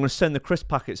 But I'm going to send the crisp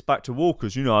packets back to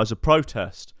Walkers, as a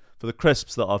protest for the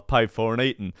crisps that I've paid for and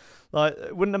eaten. Like,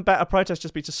 wouldn't a better protest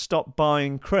just be to stop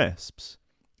buying crisps?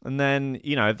 And then,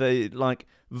 they,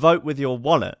 vote with your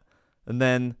wallet. And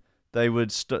then they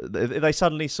would, if they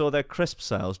suddenly saw their crisp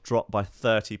sales drop by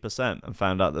 30% and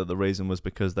found out that the reason was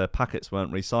because their packets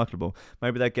weren't recyclable,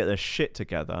 maybe they'd get their shit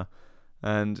together.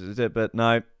 But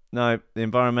no, the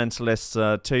environmentalists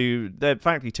they're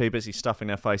frankly too busy stuffing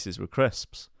their faces with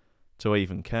crisps to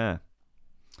even care.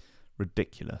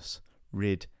 Ridiculous.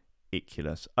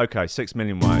 Okay, 6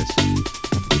 million ways.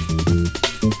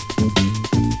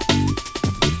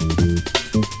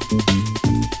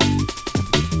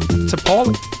 It's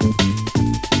appalling.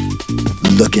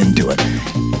 Look into it.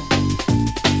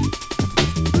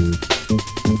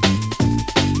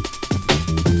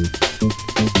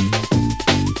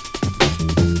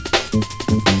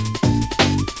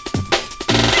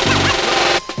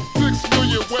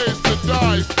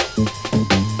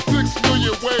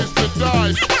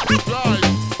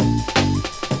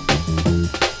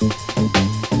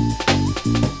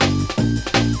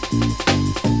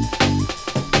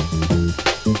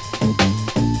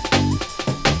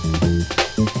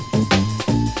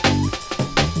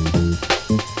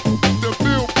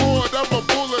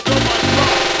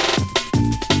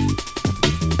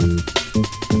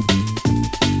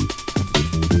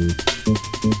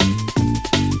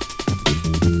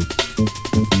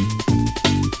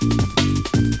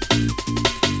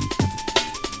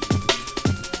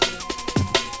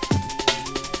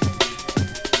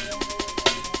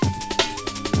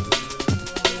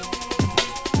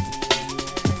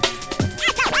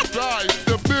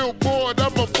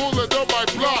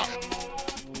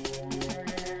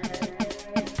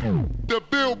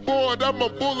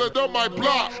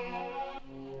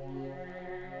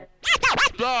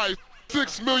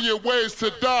 Ways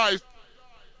to die.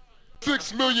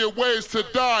 6 million ways to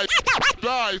die.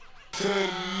 Die. 10,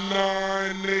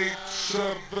 9, 8,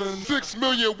 7. 6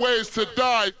 million ways to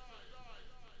die.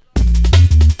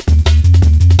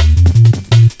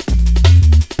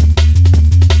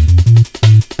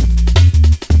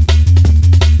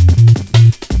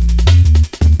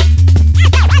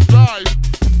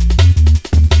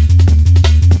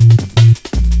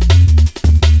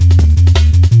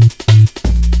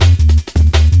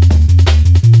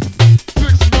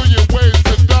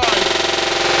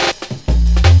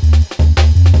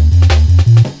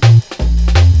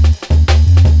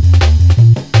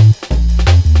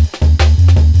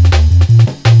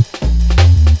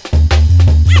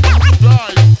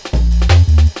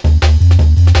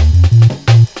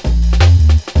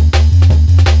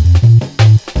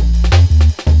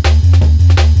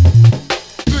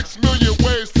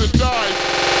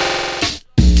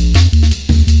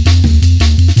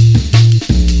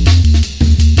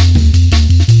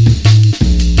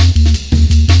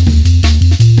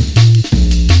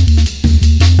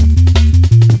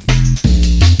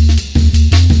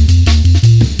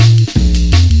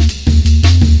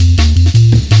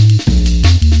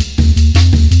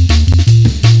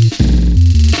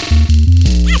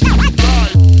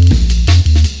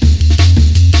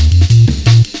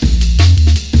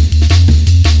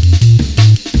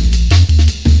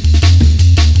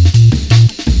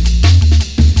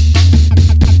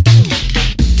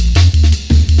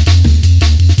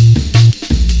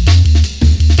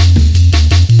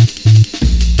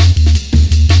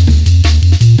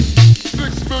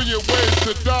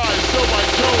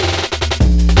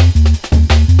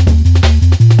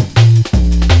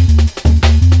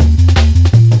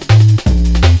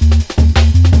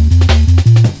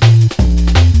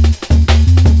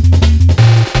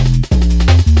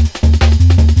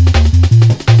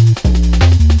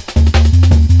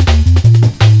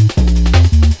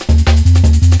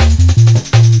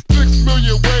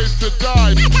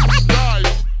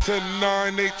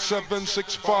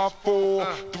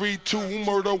 387-654-32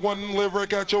 murder, 1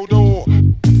 lyric at your door.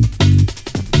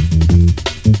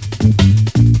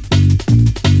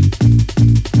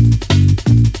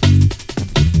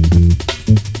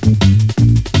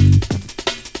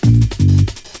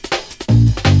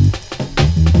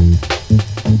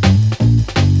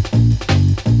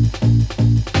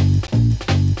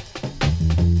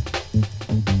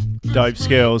 Dope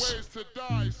skills.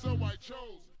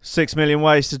 6 Million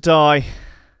Ways to Die.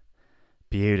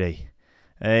 Beauty.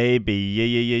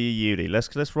 beauty.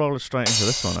 Let's roll it straight into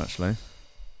this one actually.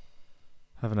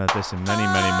 Haven't heard this in many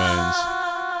moons.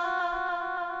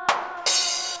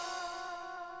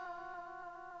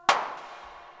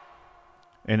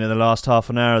 Into the last half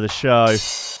an hour of the show.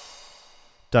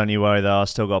 Don't you worry though, I've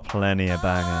still got plenty of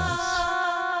bangers.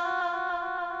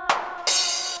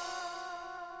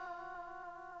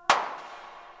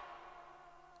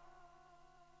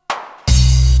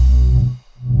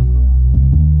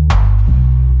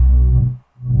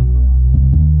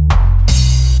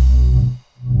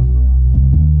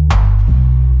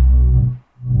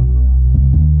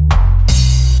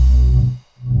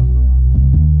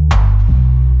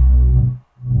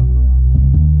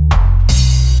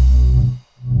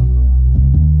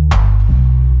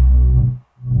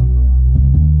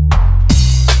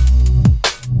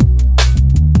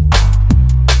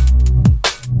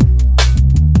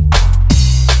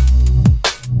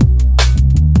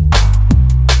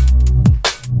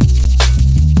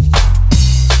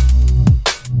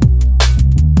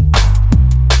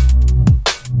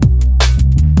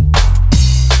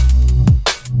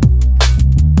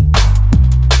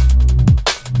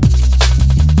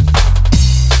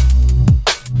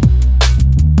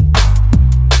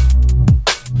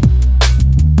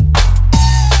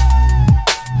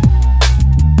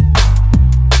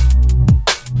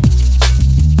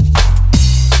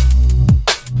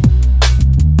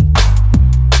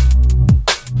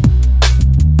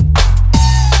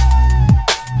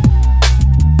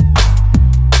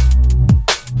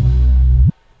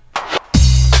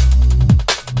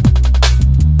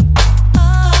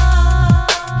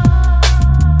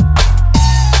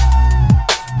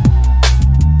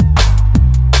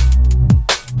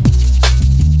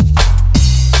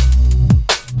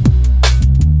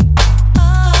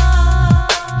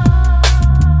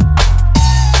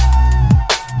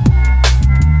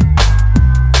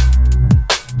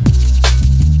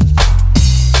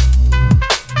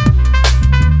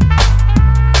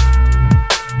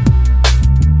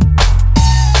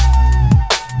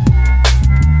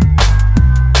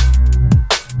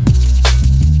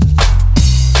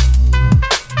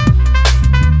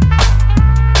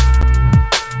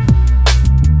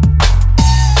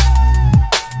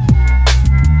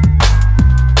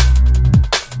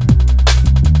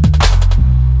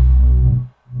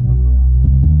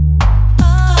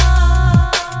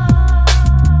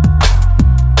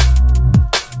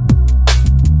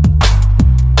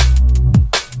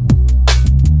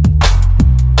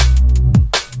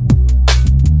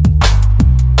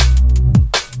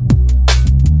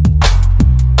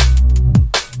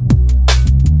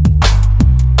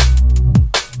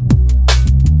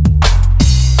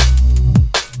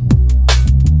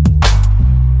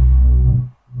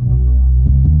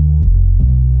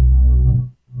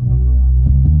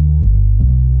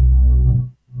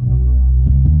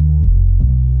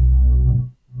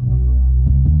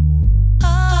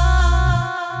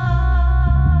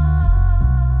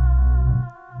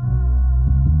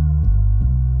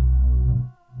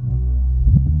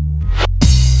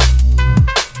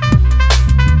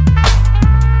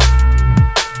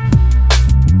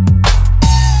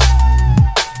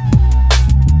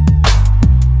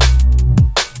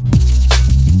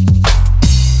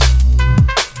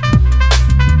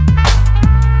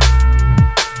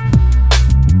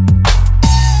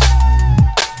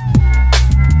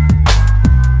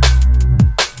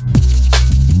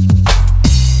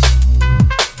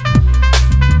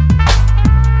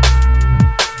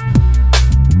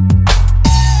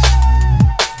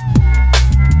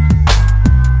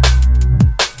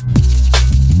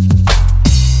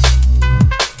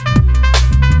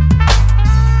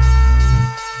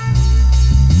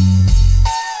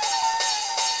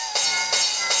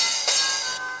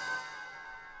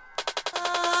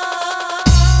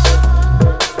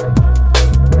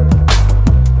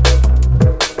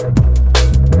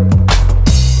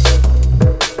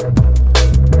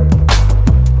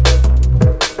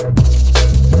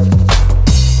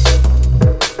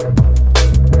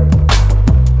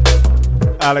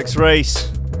 Alex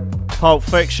Reese, Pulp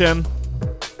Fiction.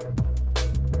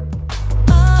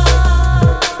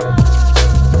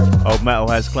 Old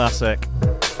Metalheadz classic.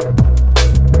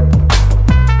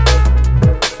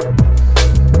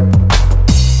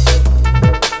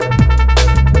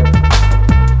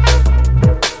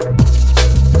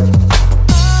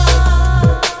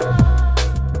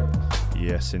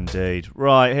 Yes, indeed.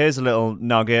 Right, here's a little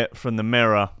nugget from the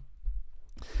Mirror.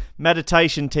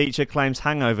 Meditation teacher claims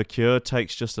hangover cure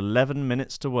takes just 11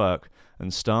 minutes to work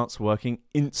and starts working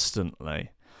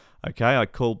instantly. Okay, I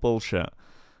call bullshit.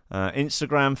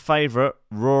 Instagram favourite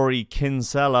Rory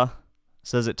Kinsella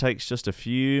says it takes just a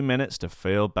few minutes to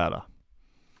feel better.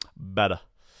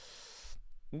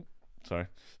 Sorry.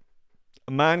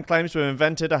 A man claims to have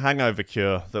invented a hangover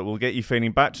cure that will get you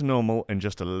feeling back to normal in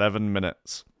just 11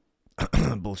 minutes.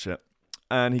 Bullshit.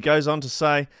 And he goes on to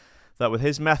say that with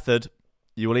his method,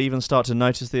 you will even start to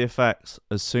notice the effects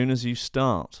as soon as you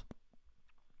start.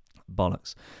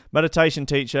 Bollocks. Meditation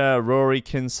teacher Rory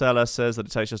Kinsella says that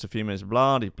it takes just a few minutes,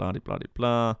 blah, blah, blah, blah,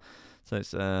 blah. So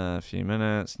it's a few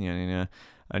minutes, and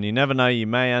you never know, you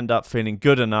may end up feeling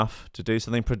good enough to do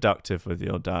something productive with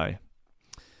your day.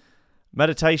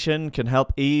 Meditation can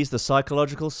help ease the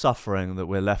psychological suffering that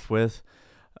we're left with.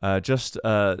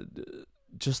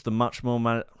 Just the much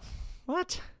more...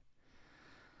 What?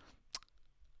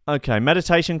 Okay,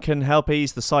 meditation can help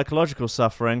ease the psychological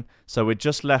suffering, so we're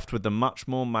just left with the much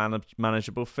more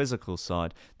manageable physical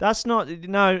side. That's not...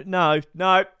 No,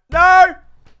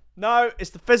 it's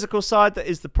the physical side that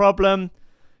is the problem.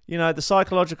 The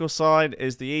psychological side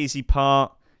is the easy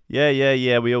part.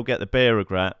 Yeah, we all get the beer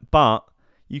regret. But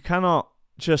you cannot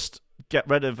just get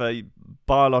rid of a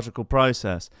biological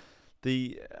process.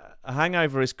 A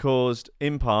hangover is caused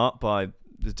in part by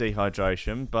the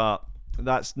dehydration, but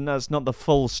that's not the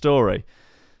full story.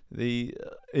 It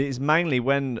is mainly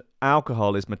when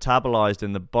alcohol is metabolized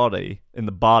in the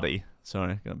body.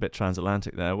 Sorry, got a bit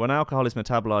transatlantic there. When alcohol is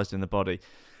metabolized in the body,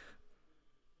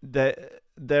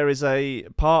 there is a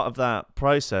part of that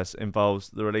process involves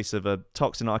the release of a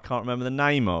toxin I can't remember the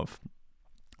name of,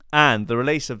 and the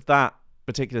release of that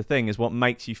particular thing is what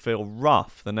makes you feel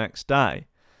rough the next day,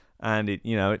 and it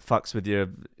fucks with your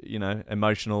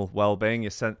emotional well-being,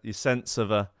 your sense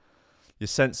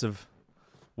of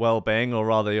well-being, or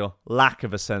rather your lack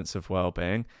of a sense of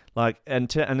well-being.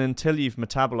 Until you've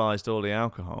metabolized all the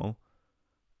alcohol,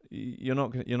 you're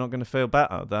not going to feel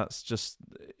better.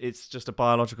 It's just a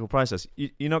biological process.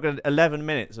 You're not going to 11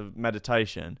 minutes of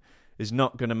meditation is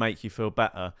not going to make you feel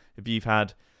better if you've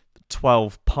had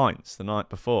 12 pints the night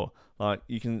before.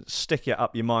 You can stick it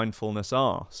up your mindfulness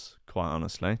arse, quite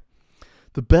honestly.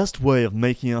 The best way of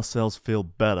making ourselves feel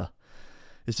better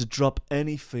is to drop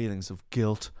any feelings of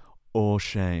guilt or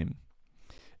shame.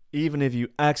 Even if you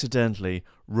accidentally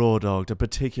raw-dogged a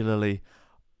particularly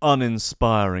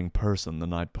uninspiring person the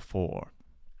night before.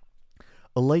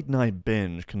 A late-night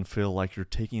binge can feel like you're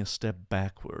taking a step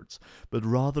backwards, but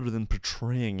rather than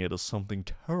portraying it as something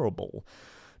terrible,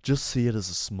 just see it as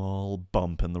a small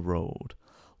bump in the road,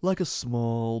 like a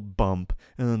small bump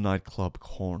in a nightclub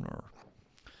corner.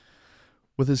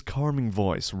 With his calming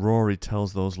voice, Rory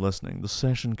tells those listening the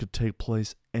session could take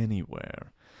place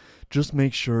anywhere. Just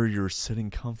make sure you're sitting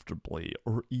comfortably,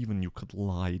 or even you could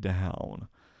lie down.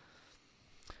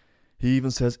 He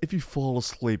even says if you fall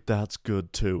asleep, that's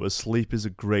good too, as sleep is a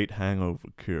great hangover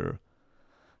cure.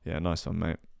 Yeah, nice one,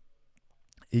 mate.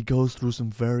 He goes through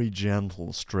some very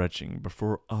gentle stretching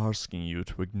before asking you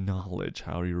to acknowledge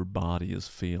how your body is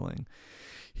feeling.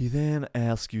 He then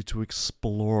asks you to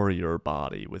explore your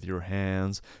body with your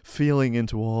hands, feeling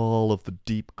into all of the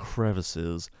deep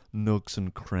crevices, nooks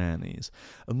and crannies,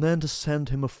 and then to send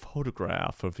him a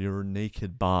photograph of your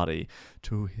naked body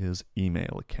to his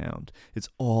email account. It's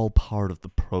all part of the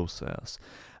process,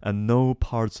 and no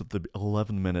parts of the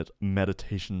 11-minute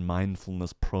meditation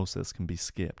mindfulness process can be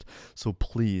skipped, so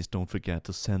please don't forget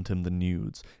to send him the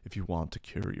nudes if you want to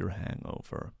cure your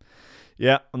hangover.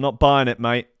 Yeah, I'm not buying it,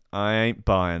 mate. I ain't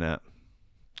buying it.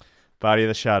 Valley of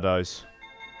the Shadows.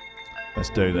 Let's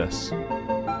do this.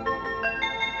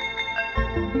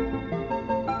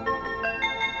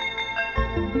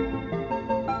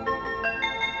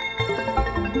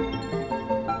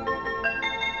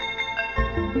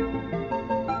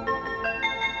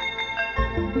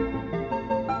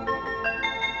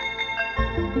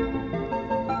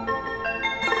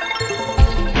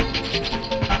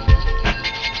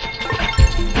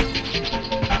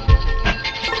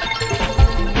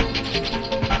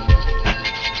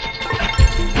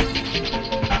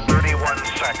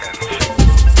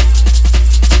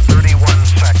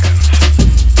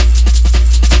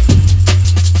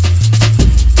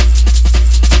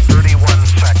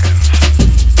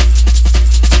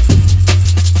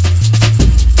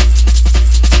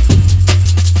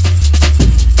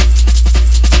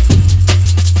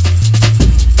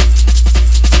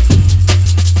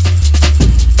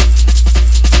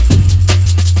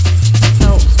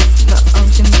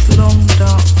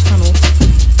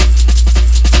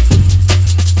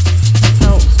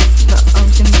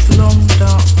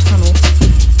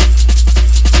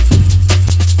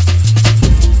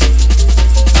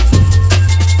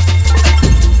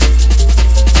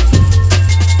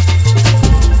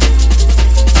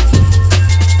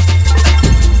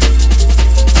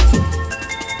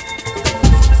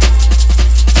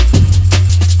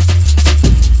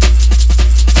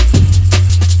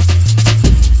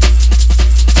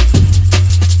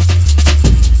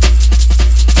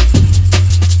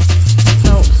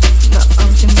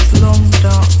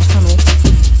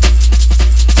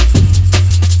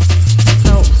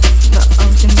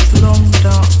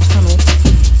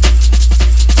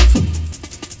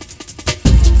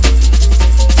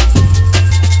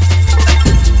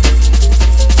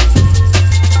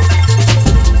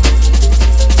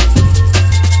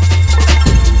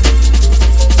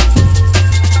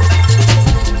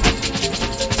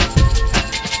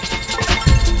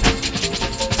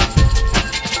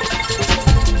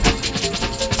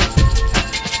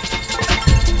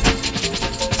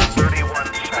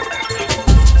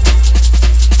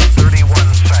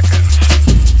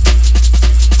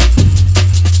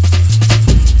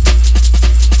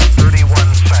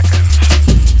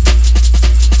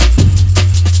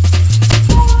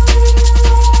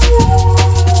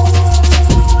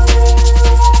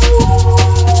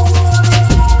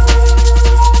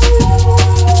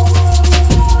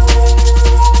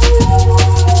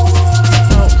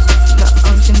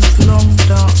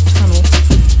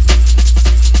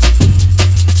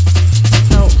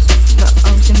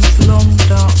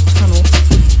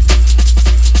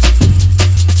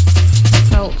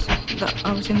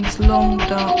 I was in this long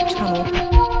dark tunnel.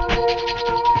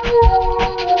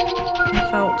 I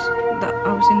felt that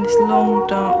I was in this long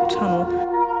dark tunnel.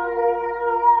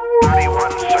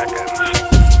 31 seconds.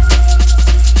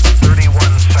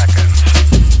 31 seconds.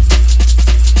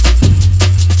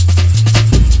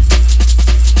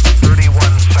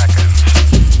 31 seconds.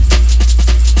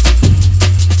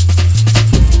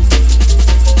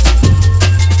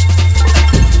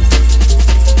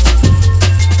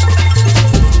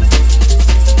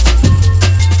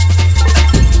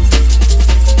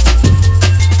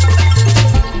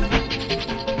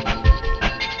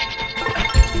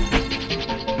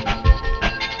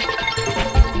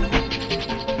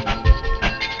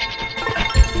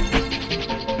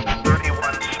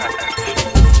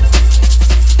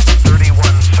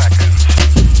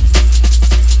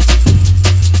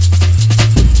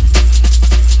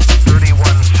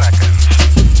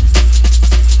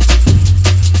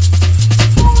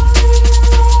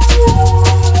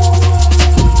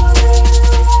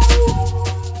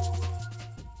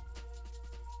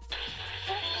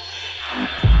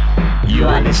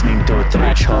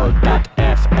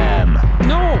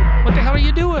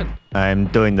 I'm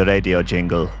doing the radio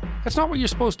jingle. That's not what you're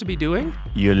supposed to be doing.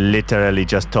 You literally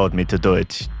just told me to do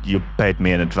it. You paid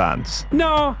me in advance.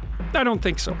 No, I don't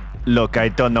think so. Look, I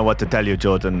don't know what to tell you,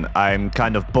 Jordan. I'm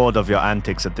kind of bored of your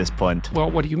antics at this point. Well,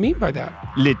 what do you mean by that?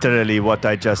 Literally what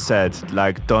I just said.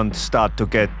 Like, don't start to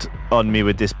get on me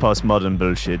with this postmodern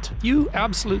bullshit. You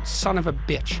absolute son of a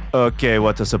bitch. Okay,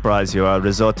 what a surprise. You are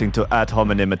resorting to ad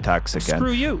hominem attacks again.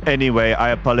 Screw you. Anyway, I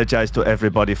apologize to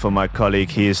everybody for my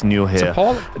colleague. He is new here.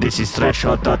 This is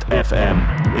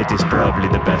Threshold.fm. It is probably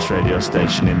the best radio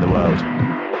station in the world.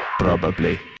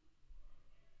 Probably.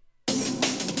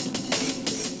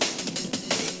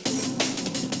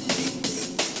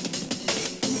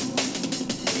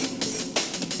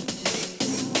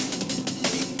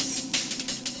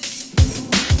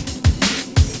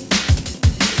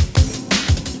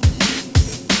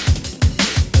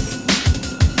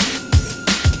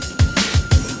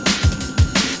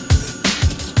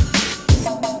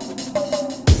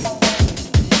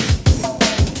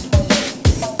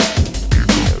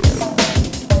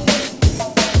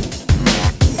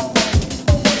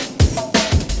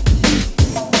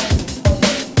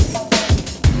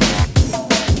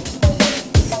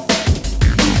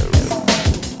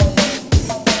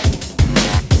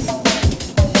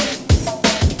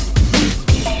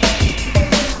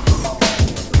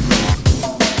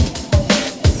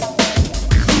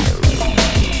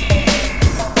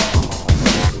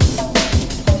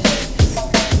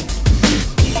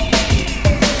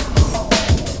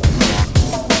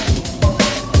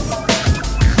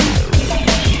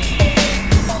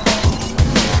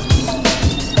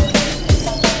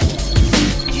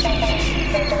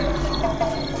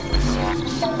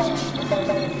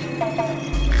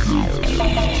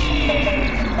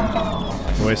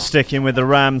 We're sticking with the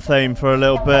Ram theme for a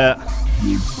little bit.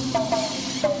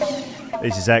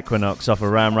 This is Equinox off of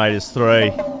Ram Raiders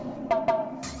 3.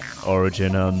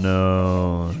 Origin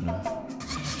unknown.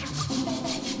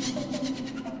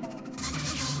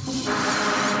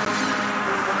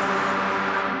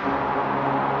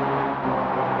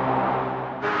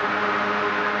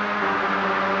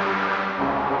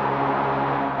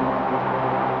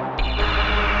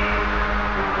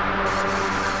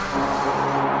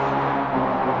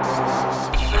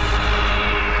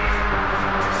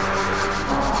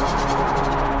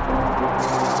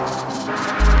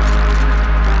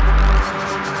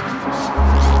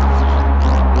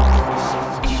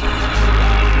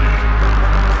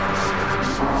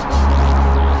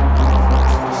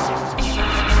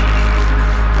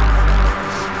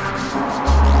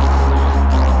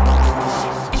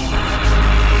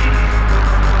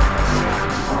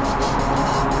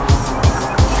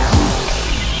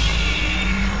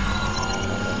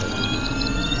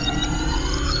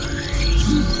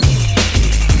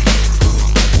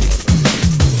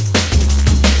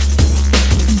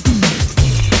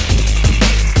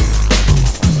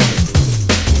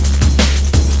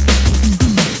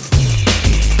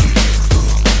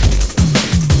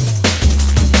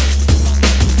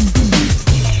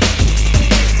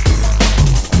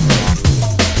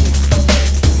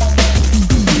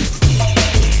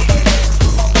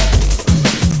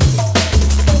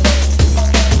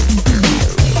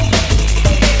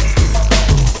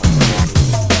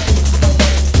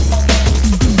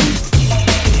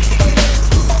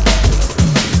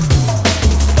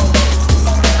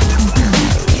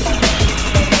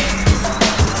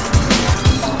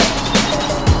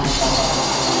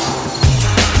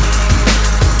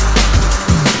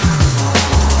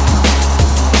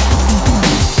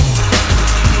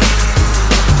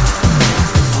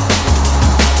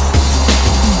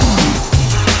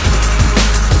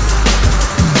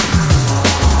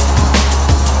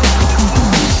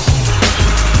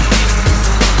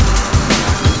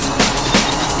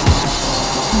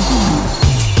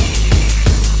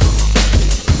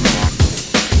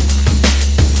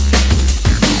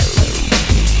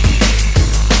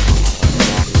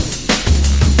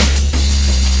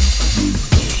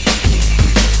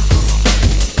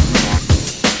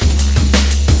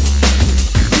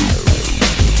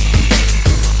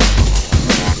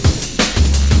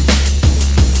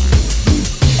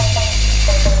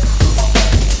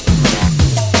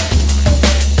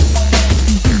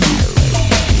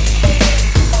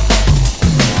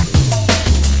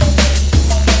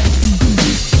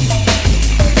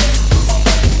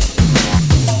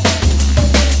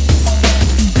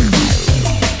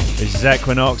 is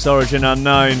Equinox, Origin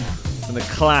Unknown, from the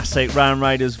classic Ram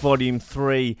Raiders Volume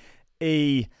 3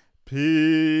 EP.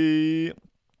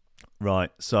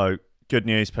 Right, so good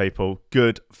news, people.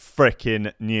 Good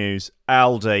frickin' news.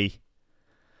 Aldi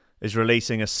is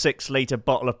releasing a 6-litre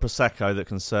bottle of Prosecco that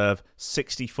can serve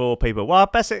 64 people. Well, I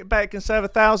bet it can serve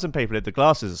 1,000 people if the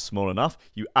glasses are small enough.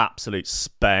 You absolute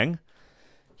spang.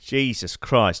 Jesus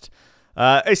Christ.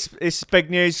 It's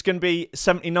big news. It's going to be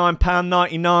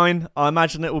 £79.99. I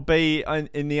imagine it will be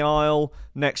in the aisle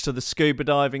next to the scuba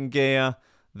diving gear,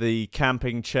 the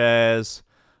camping chairs,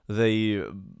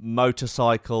 the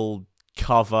motorcycle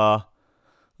cover,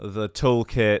 the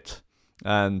toolkit,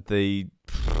 and the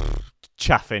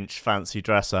chaffinch fancy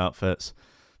dress outfits.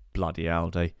 Bloody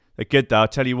Aldi. They're good though. I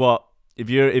tell you what, if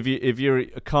you're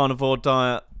a carnivore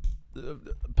diet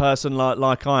person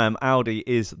like I am, Aldi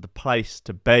is the place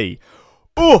to be.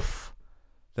 Oof!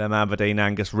 Them Aberdeen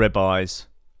Angus ribeyes.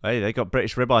 Hey, they got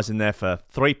British ribeyes in there for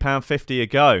 £3.50 a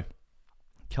go.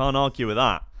 Can't argue with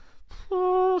that.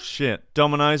 Oh, shit.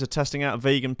 Domino's are testing out a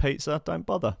vegan pizza. Don't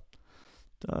bother.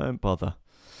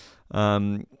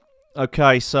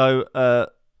 Okay, so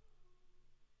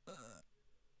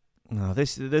no,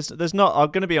 there's not.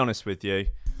 I'm going to be honest with you.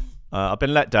 I've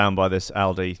been let down by this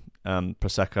Aldi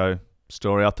Prosecco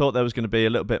story. I thought there was going to be a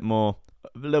little bit more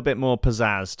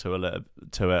pizzazz to it, a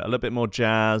little bit more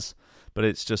jazz, but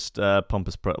it's just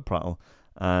pompous prattle,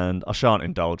 and I shan't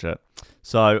indulge it.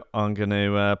 So I'm going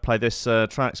to play this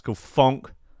track. It's called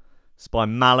Fonk. It's by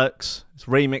Malix. It's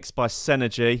remixed by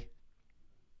Synergy.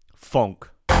 Fonk.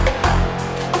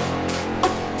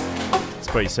 It's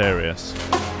pretty serious.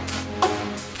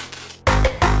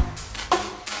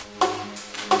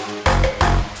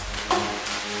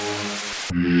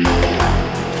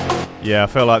 Yeah, I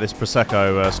feel like this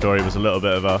Prosecco story was a little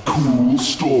bit of a cool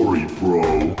story,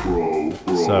 bro.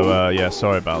 So, yeah,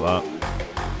 sorry about that.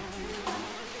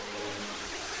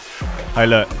 Hey,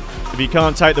 look, if you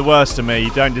can't take the worst of me,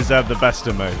 you don't deserve the best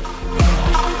of me.